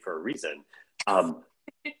prodigy for a reason. And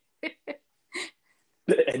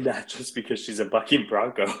not just because she's a bucking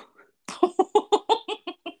bronco.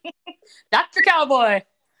 Dr. Cowboy.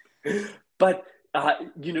 But,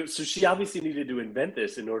 so she obviously needed to invent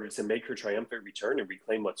this in order to make her triumphant return and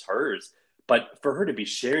reclaim what's hers. But for her to be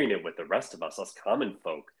sharing it with the rest of us common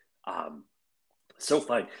folk, so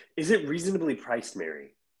fine. Is it reasonably priced,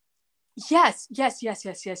 Mary? Yes. That's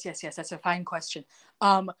a fine question.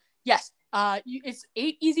 Yes. It's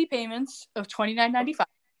 8 easy payments of $29.95.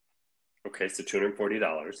 Okay, so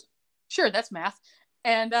 $240. Sure, that's math.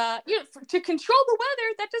 And to control the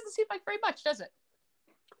weather, that doesn't seem like very much, does it?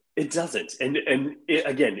 It doesn't. And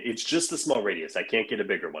again, it's just a small radius. I can't get a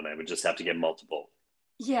bigger one. I would just have to get multiple.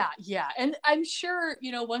 Yeah. And I'm sure,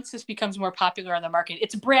 once this becomes more popular on the market,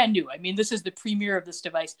 it's brand new. I mean, this is the premiere of this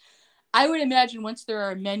device. I would imagine once there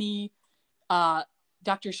are many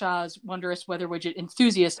Dr. Shaw's Wondrous Weather Widget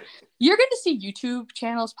enthusiasts, you're going to see YouTube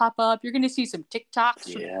channels pop up. You're going to see some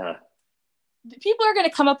TikToks. Yeah. People are going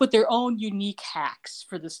to come up with their own unique hacks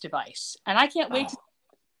for this device. And I can't wait to.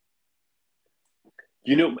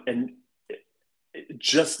 And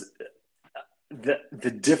just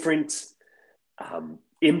the different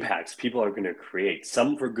impacts people are going to create,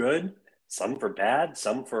 some for good, some for bad,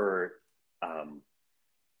 some for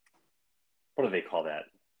what do they call that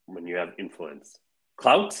when you have influence?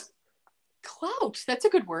 Clout? That's a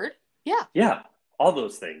good word. Yeah, all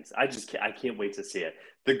those things. I can't wait to see it.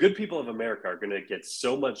 The good people of America are going to get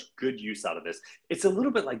so much good use out of this. It's a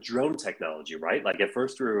little bit like drone technology, right? Like at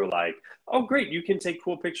first we were like, oh, great, you can take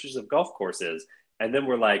cool pictures of golf courses. And then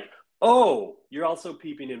we're like, oh, you're also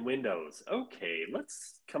peeping in windows. Okay,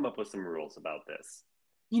 let's come up with some rules about this.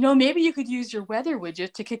 Maybe you could use your weather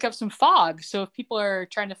widget to kick up some fog. So if people are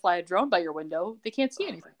trying to fly a drone by your window, they can't see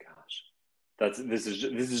anything. Oh my gosh. This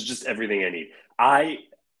is just everything I need.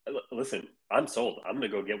 Listen, I'm sold. I'm going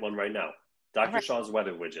to go get one right now. Dr. Shaw's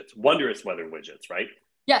Weather Widgets. Wondrous Weather Widgets, right?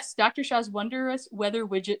 Yes, Dr. Shaw's Wondrous Weather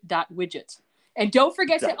Widget. And don't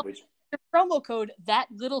forget to enter your promo code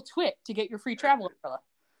ThatLittleTwit to get your free travel umbrella.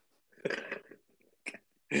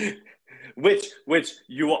 which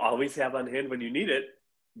you will always have on hand when you need it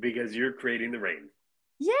because you're creating the rain.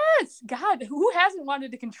 Yes, God, who hasn't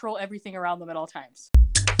wanted to control everything around them at all times?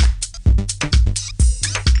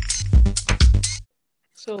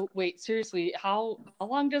 So wait, seriously, how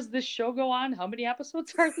long does this show go on? How many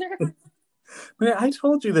episodes are there? I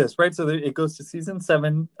told you this, right? So it goes to season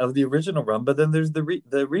 7 of the original run, but then there's the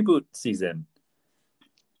reboot season.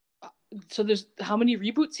 So there's how many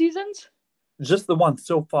reboot seasons? Just the one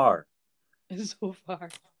so far. So far.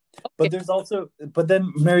 Okay. But there's also,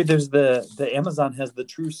 then Mary, there's the Amazon has the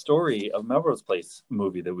true story of Melrose Place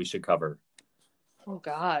movie that we should cover. Oh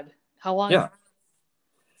God, how long? Yeah,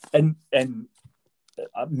 and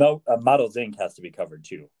Models Inc. has to be covered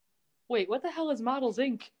too. Wait, what the hell is Models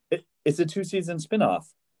Inc.? It's a 2-season spinoff.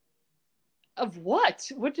 Of what?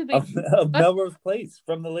 What did they? Of Melrose Place.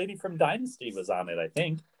 From the lady from Dynasty was on it, I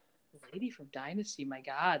think. The lady from Dynasty. My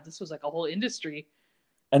God, this was like a whole industry.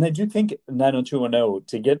 And I do think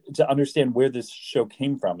 90210 to understand where this show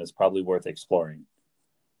came from is probably worth exploring.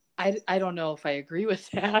 I don't know if I agree with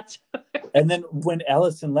that. And then when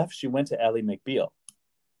Allison left, she went to Ally McBeal.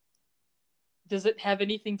 Does it have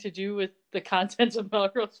anything to do with the contents of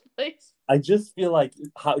Melrose Place? I just feel like,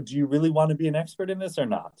 do you really want to be an expert in this or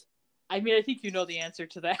not? I mean, I think you know the answer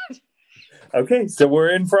to that. Okay, so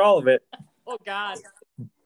we're in for all of it. Oh, God.